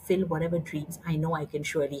I will fill whatever dreams I know I can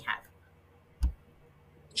surely have."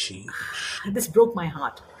 Sheesh. This broke my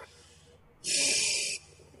heart.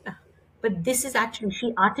 But this is actually,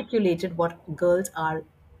 she articulated what girls are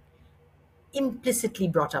implicitly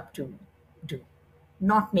brought up to do,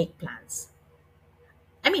 not make plans.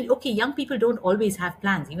 I mean, okay, young people don't always have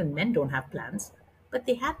plans, even men don't have plans, but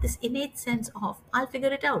they have this innate sense of, I'll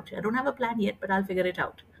figure it out. I don't have a plan yet, but I'll figure it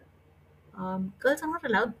out. Girls are not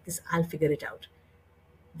allowed this, I'll figure it out.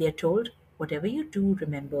 They're told, whatever you do,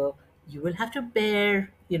 remember, you will have to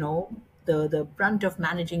bear, the brunt of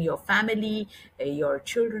managing your family, your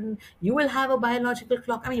children. You will have a biological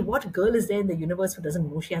clock. I mean, what girl is there in the universe who doesn't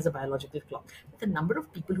know she has a biological clock? The number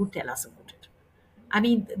of people who tell us about it. I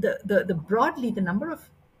mean, the broadly, the number of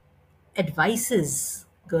advices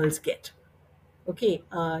girls get. Okay,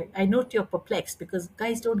 I note you're perplexed because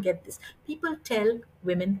guys don't get this. People tell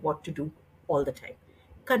women what to do all the time,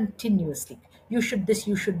 continuously. You should this,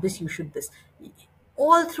 you should this, you should this.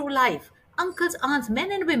 All through life, uncles, aunts,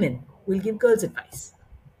 men and women will give girls advice.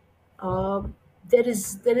 There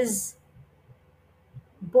is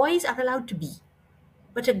boys are allowed to be,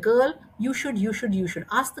 but a girl, you should.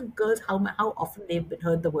 Ask the girls how often they've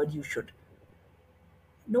heard the word you should.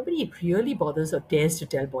 Nobody really bothers or dares to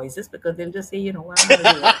tell boys this because they'll just say, I'm going to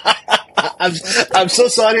do it. I'm, But I'm so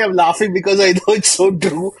sorry. I'm laughing because I know it's so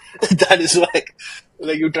true. That is why,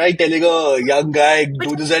 like, you try telling a young guy but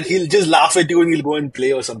do this, and he'll just laugh at you and he'll go and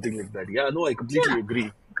play or something like that. Yeah, no, I completely yeah, agree.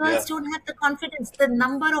 Yeah, girls don't have the confidence. The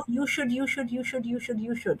number of you should.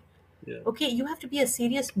 yeah. Okay, you have to be a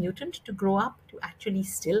serious mutant to grow up to actually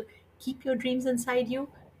still keep your dreams inside you,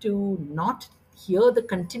 to not hear the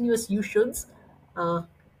continuous you shoulds. Uh,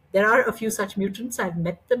 there are a few such mutants. I've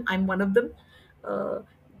met them. I'm one of them. Uh,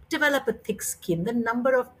 Develop a thick skin. The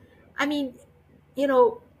number of, I mean, you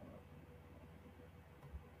know,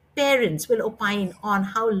 parents will opine on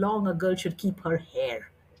how long a girl should keep her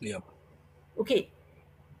hair. Yep. Okay,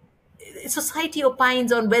 society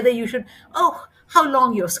opines on whether you should, oh, how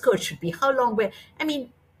long your skirt should be, how long where. I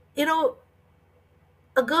mean, you know,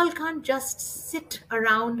 a girl can't just sit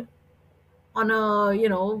around on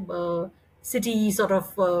a, city sort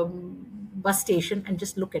of bus station and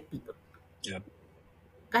just look at people. Yep.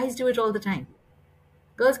 Guys do it all the time.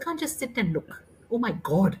 Girls can't just sit and look. Oh my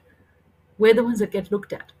God, we're the ones that get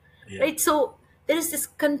looked at, Yep. right? So there is this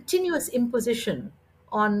continuous imposition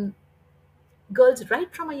on girls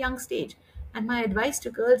right from a young stage. And my advice to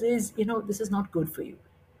girls is, this is not good for you.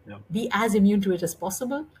 Yep. Be as immune to it as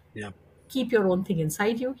possible. Yep. Keep your own thing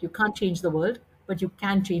inside you. You can't change the world, but you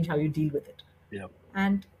can change how you deal with it. Yep.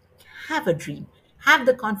 And have a dream. Have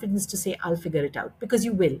the confidence to say, I'll figure it out, because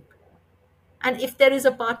you will. And if there is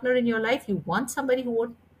a partner in your life, you want somebody who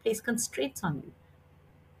won't place constraints on you.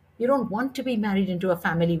 You don't want to be married into a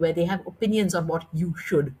family where they have opinions on what you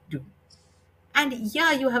should do. And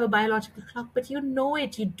yeah, you have a biological clock, but you know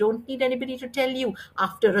it. You don't need anybody to tell you.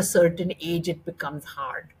 After a certain age, it becomes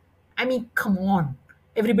hard. I mean, come on.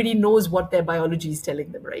 Everybody knows what their biology is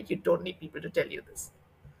telling them, right? You don't need people to tell you this.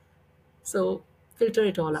 So filter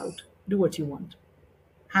it all out. Do what you want.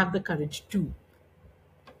 Have the courage to.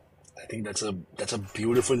 I think that's a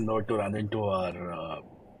beautiful note to run into our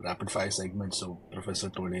rapid fire segment. So, Professor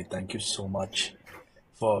Tole, thank you so much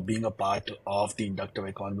for being a part of the inductive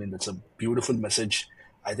economy. And that's a beautiful message.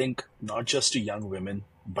 I think not just to young women,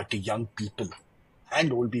 but to young people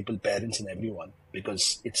and old people, parents, and everyone,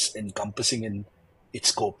 because it's encompassing in its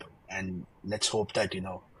scope. And let's hope that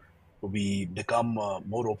we become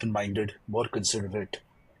more open-minded, more considerate,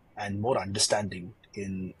 and more understanding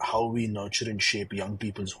in how we nurture and shape young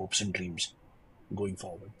people's hopes and dreams going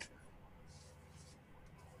forward.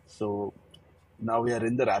 So now we are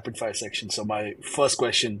in the rapid fire section. So my first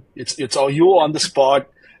question, it's all you on the spot.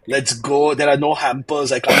 Let's go. There are no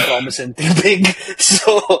hampers. I can't promise anything big.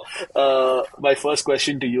 So my first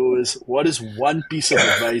question to you is, what is one piece of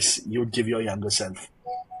advice you'd give your younger self?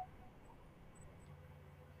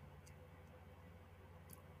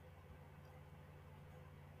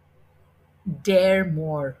 Dare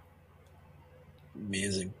more.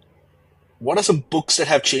 Amazing. What are some books that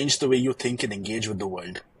have changed the way you think and engage with the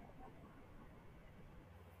world?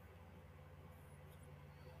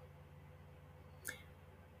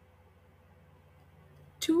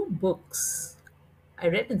 Two books I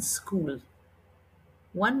read in school.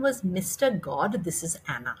 One was Mr. God, This is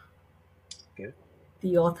Anna. Okay.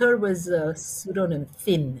 The author was pseudonym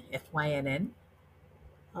Finn, Fynn.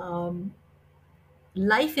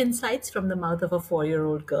 Life insights from the mouth of a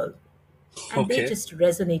 4-year-old girl. And they Okay. just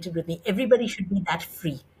resonated with me. Everybody should be that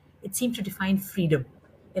free. It seemed to define freedom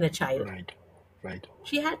in a child. Right. Right.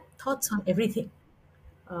 She had thoughts on everything,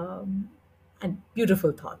 and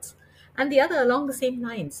beautiful thoughts. And the other, along the same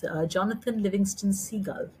lines, Jonathan Livingston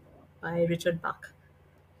Seagull by Richard Bach.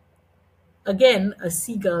 Again, a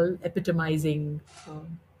seagull epitomizing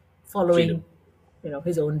Freedom. following,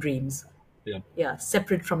 his own dreams. Yep. Yeah,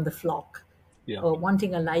 separate from the flock, Yep.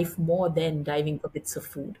 wanting a life more than diving for bits of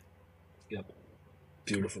food. Yep.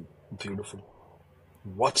 Beautiful. Beautiful.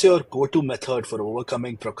 What's your go-to method for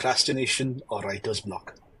overcoming procrastination or writer's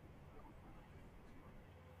block?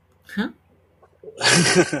 Huh?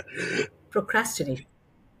 Procrastination.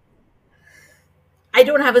 I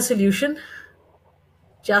don't have a solution.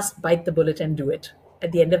 Just bite the bullet and do it.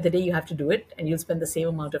 At the end of the day, you have to do it, and you'll spend the same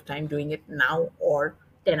amount of time doing it now or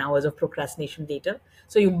 10 hours of procrastination later.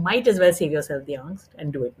 So you might as well save yourself the angst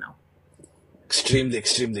and do it now. Extremely,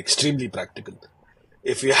 extremely, extremely practical.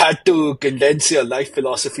 If you had to condense your life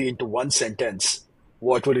philosophy into one sentence,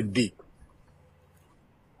 what would it be?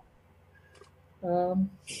 Um,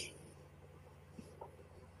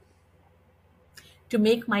 to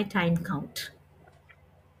make my time count.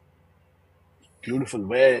 Beautiful.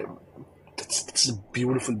 That's a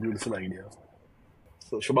beautiful, beautiful idea.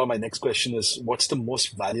 So, Shubha, my next question is, what's the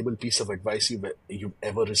most valuable piece of advice you've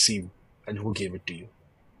ever received, and who gave it to you?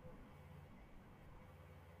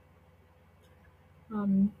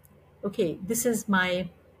 Okay, this is my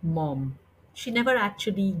mom. She never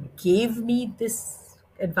actually gave me this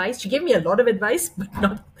advice. She gave me a lot of advice, but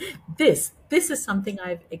not this. This is something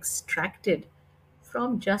I've extracted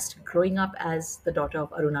from just growing up as the daughter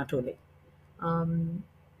of Aruna Tole.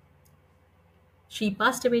 She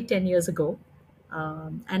passed away 10 years ago.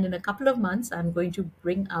 And in a couple of months, I'm going to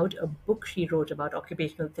bring out a book she wrote about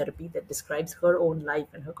occupational therapy that describes her own life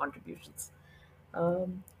and her contributions.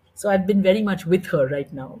 Um, so I've been very much with her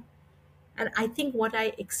right now. And I think what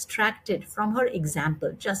I extracted from her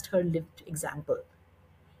example, just her lived example,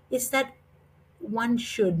 is that one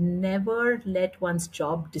should never let one's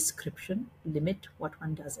job description limit what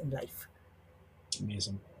one does in life.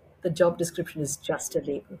 Amazing. The job description is just a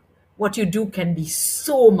label. What you do can be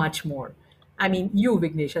so much more. I mean, you,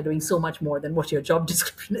 Vignesh, are doing so much more than what your job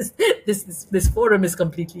description is. This forum is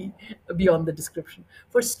completely beyond the description.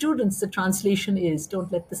 For students, the translation is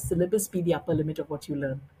don't let the syllabus be the upper limit of what you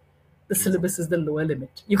learn. The Amazing. syllabus is the lower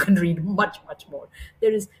limit. You can read much, much more.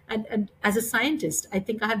 There is, and as a scientist, I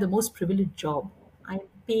think I have the most privileged job. I'm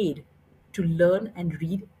paid to learn and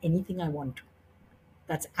read anything I want to.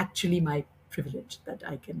 That's actually my privilege that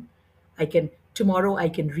I can tomorrow I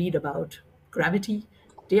can read about gravity.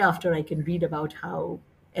 Day after I can read about how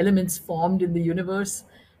elements formed in the universe.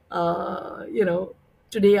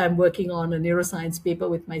 Today I'm working on a neuroscience paper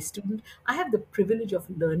with my student. I have the privilege of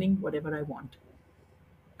learning whatever I want.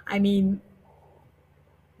 I mean,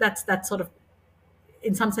 that's sort of,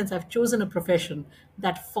 in some sense, I've chosen a profession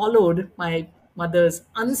that followed my mother's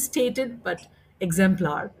unstated but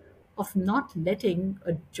exemplar of not letting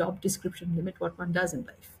a job description limit what one does in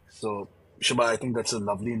life. So, Shubha, I think that's a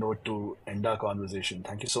lovely note to end our conversation.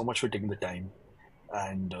 Thank you so much for taking the time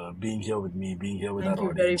and being here with me, being here with our Thank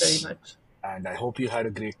you very, very audience. much. And I hope you had a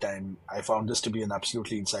great time. I found this to be an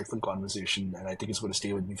absolutely insightful conversation, and I think it's going to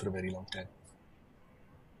stay with me for a very long time.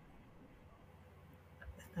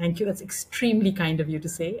 Thank you. That's extremely kind of you to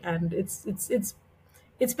say, and it's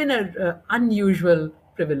been a unusual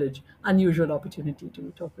privilege, unusual opportunity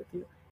to talk with you.